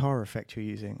fucking guitar effect you're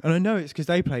using? And I know it's because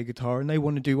they play guitar and they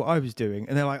want to do what I was doing.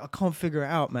 And they're like, I can't figure it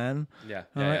out, man. Yeah.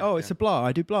 And I'm like, oh, it's a blah.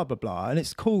 I do blah, blah, blah. And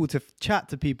it's cool to chat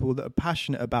to people that are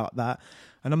passionate about that.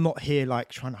 And I'm not here like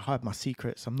trying to hide my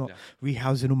secrets. I'm not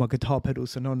rehousing all my guitar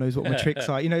pedals so no one knows what my tricks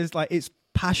are. You know, it's like, it's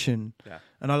passion. Yeah.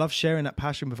 And I love sharing that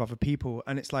passion with other people.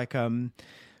 And it's like,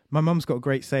 my mum's got a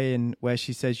great saying where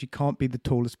she says, you can't be the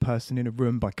tallest person in a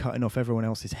room by cutting off everyone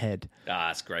else's head. Ah,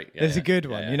 that's great. Yeah, There's a good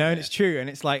one, you know, and it's true. And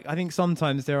it's like, I think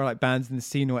sometimes there are like bands in the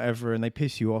scene or whatever, and they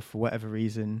piss you off for whatever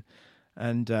reason.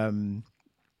 And,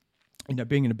 you know,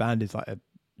 being in a band is like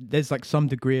there's like some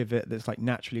degree of it that's like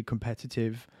naturally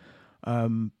competitive.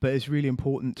 But it's really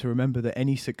important to remember that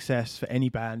any success for any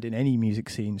band in any music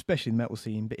scene, especially the metal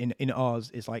scene, but in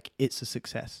ours, is like, it's a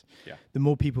success. Yeah. The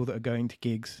more people that are going to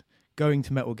gigs, going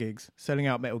to metal gigs, selling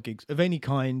out metal gigs of any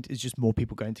kind, is just more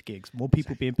people going to gigs, more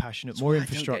people being passionate, more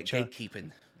infrastructure. I don't get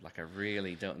gatekeeping. Like, I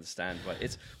really don't understand why.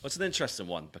 It's an interesting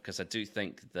one, because I do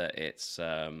think that it's.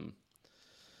 I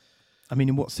mean,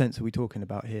 in what sense are we talking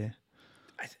about here?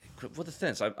 Well, the thing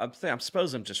is, I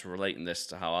suppose I'm just relating this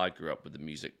to how I grew up with the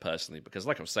music personally, because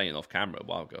like I was saying off camera a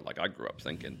while ago, like I grew up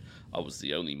thinking I was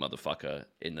the only motherfucker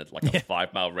in a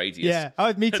 5-mile radius. Yeah,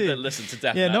 me too. That listened to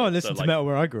death. Yeah, metal. no one listened to metal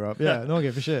where I grew up. Yeah, no one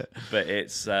gave a shit. But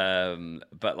it's,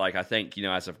 but like I think, you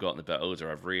know, as I've gotten a bit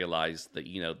older, I've realized that,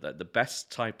 you know, that the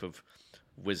best type of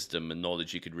wisdom and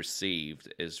knowledge you could receive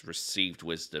is received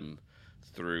wisdom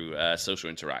through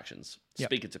social interactions,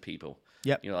 speaking to people.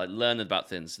 Yep. You know, like learning about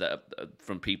things that are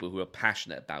from people who are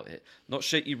passionate about it. Not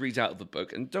shit you read out of a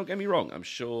book. And don't get me wrong, I'm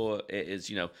sure it is,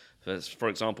 you know, for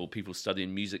example, people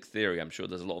studying music theory, I'm sure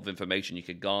there's a lot of information you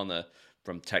could garner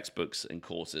from textbooks and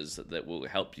courses that will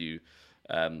help you,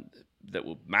 that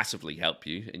will massively help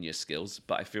you in your skills.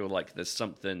 But I feel like there's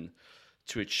something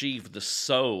to achieve the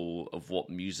soul of what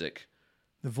music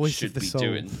the voice should of the be soul.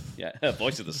 Doing. Yeah,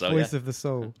 voice of the soul. Voice of the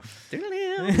soul.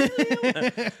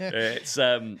 It's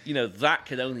you know, that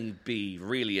can only be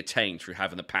really attained through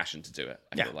having a passion to do it.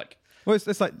 I feel like. Well,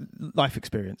 it's like life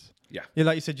experience. Yeah. Yeah,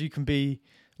 like you said, you can be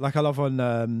like, I love on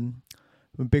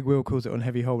when Big Will calls it on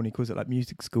Heavy Hole, and he calls it like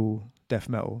music school death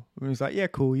metal. And he's like, yeah,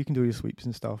 cool, you can do your sweeps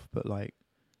and stuff, but like,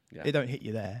 it don't hit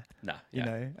you there. No, you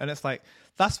know, and it's like,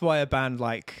 that's why a band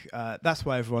like that's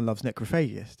why everyone loves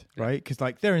Necrophagist, right? Because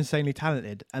like, they're insanely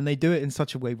talented and they do it in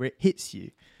such a way where it hits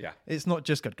you. Yeah, it's not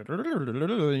just go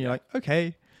and you're like,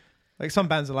 okay. Like, some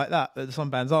bands are like that, but some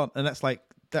bands aren't, and that's like,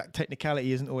 that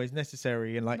technicality isn't always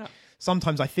necessary. And like,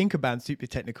 sometimes I think a band's super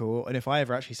technical, and if I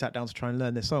ever actually sat down to try and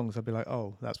learn their songs, I'd be like,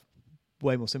 oh, that's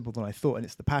way more simple than I thought. And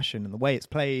it's the passion and the way it's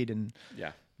played and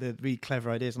the really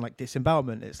clever ideas and like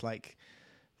disembowelment. It's like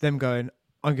them going,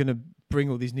 I'm going to bring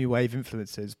all these new wave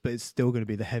influences, but it's still going to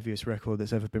be the heaviest record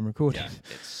that's ever been recorded. Yeah,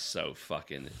 it's so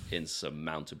fucking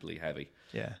insurmountably heavy.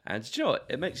 Yeah. And do you know what?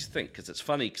 It makes you think, because it's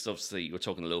funny, because obviously you were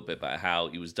talking a little bit about how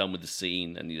he was done with the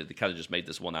scene and, you know, they kind of just made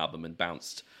this one album and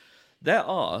bounced. There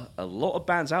are a lot of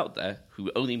bands out there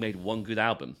who only made one good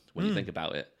album when you think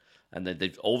about it. And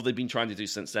then all they've been trying to do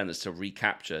since then is to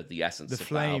recapture the essence of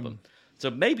the album. So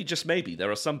maybe, just maybe,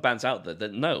 there are some bands out there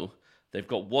that know they've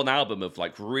got one album of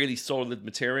like really solid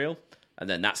material, and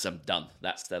then that's them done.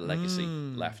 That's their legacy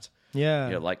left. Yeah.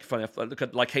 You know, like funny, look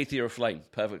at like Hey of Flame,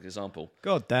 perfect example.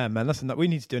 God damn, man, we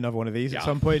need to do another one of these at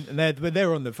some point. And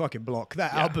they're on the fucking block.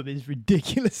 That album is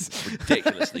ridiculous,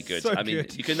 ridiculously good. So I mean,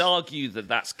 good. You can argue that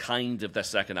that's kind of their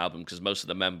second album, because most of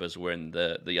the members were in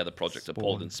the other project,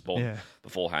 Appalled and Spawn,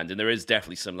 beforehand, and there is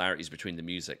definitely similarities between the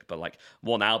music. But like,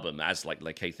 one album as like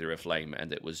Hey of Flame,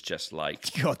 and it was just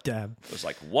like, God damn, it was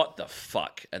like, what the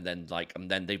fuck? And then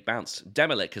they've bounced.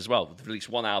 Demilich as well, they've released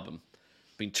one album.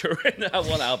 Been touring that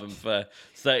one album for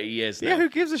 30 years now. Yeah, who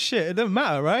gives a shit? It doesn't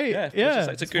matter, right? Yeah.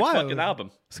 It's a good fucking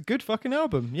album. It's a good fucking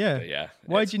album, yeah. But yeah.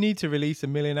 Why do you need to release a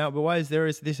million albums? Why is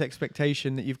there this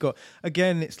expectation that you've got?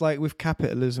 Again, it's like with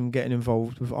capitalism getting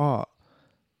involved with art,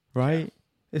 right? Yeah.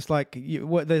 It's like,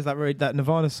 there's that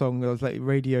Nirvana song that was like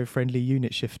radio-friendly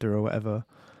unit shifter or whatever.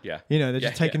 Yeah. You know, they're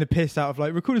just taking the piss out of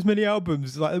like, record as many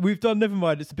albums. Like, we've done, never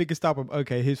mind, it's the biggest album.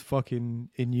 Okay, here's fucking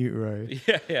In Utero.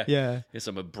 Yeah. Here's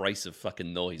some abrasive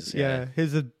fucking noise. Yeah.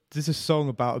 There's a song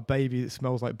about a baby that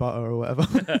smells like butter or whatever.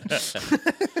 Oh,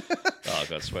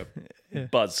 God, I swear.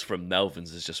 Buzz from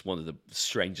Melvins is just one of the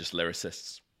strangest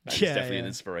lyricists. He's definitely an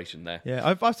inspiration there.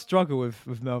 Yeah, I struggle with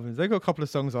Melvins. They've got a couple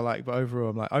of songs I like, but overall,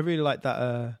 I'm like, I really like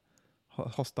that.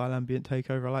 Hostile Ambient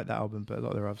Takeover. I like that album, but a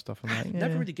lot of their other stuff, I'm like,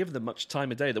 Never really given them much time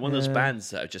of day. They're one of those bands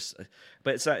that are just,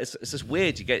 but it's just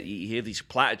weird. You hear these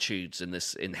platitudes and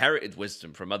this inherited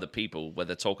wisdom from other people where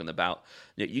they're talking about.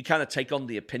 You kind of take on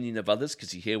the opinion of others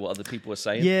because you hear what other people are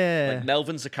saying. Yeah, like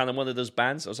Melvins are kind of one of those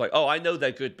bands. I was like, oh, I know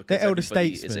they're good because they're Elder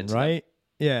everybody is Statesman, into right?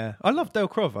 them. Yeah, I love Dale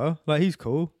Crover. Like, he's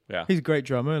cool. Yeah, he's a great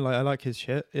drummer. Like, I like his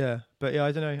shit. Yeah, but yeah,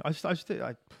 I don't know. I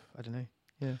don't know.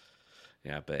 Yeah.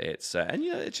 Yeah, but it's and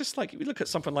it's just like if you look at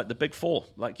something like the Big Four,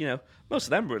 like most of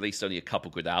them released only a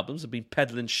couple good albums, have been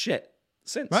peddling shit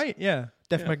since. Right? Yeah.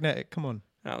 Death Magnetic. Come on.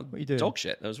 What are you doing? Dog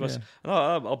shit. Those was. And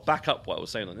I'll back up what I was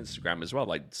saying on Instagram as well.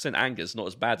 Like St. Anger's not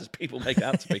as bad as people make it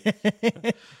out to be.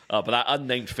 But that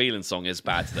Unnamed Feeling song is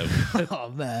bad though.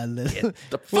 Oh man, the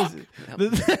fuck.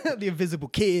 The Invisible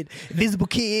Kid. Invisible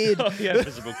Kid. Oh, yeah,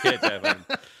 Invisible Kid. Yeah, man.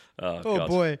 Oh God.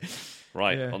 Boy.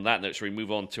 Right, on that note, shall we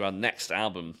move on to our next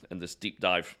album in this deep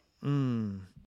dive?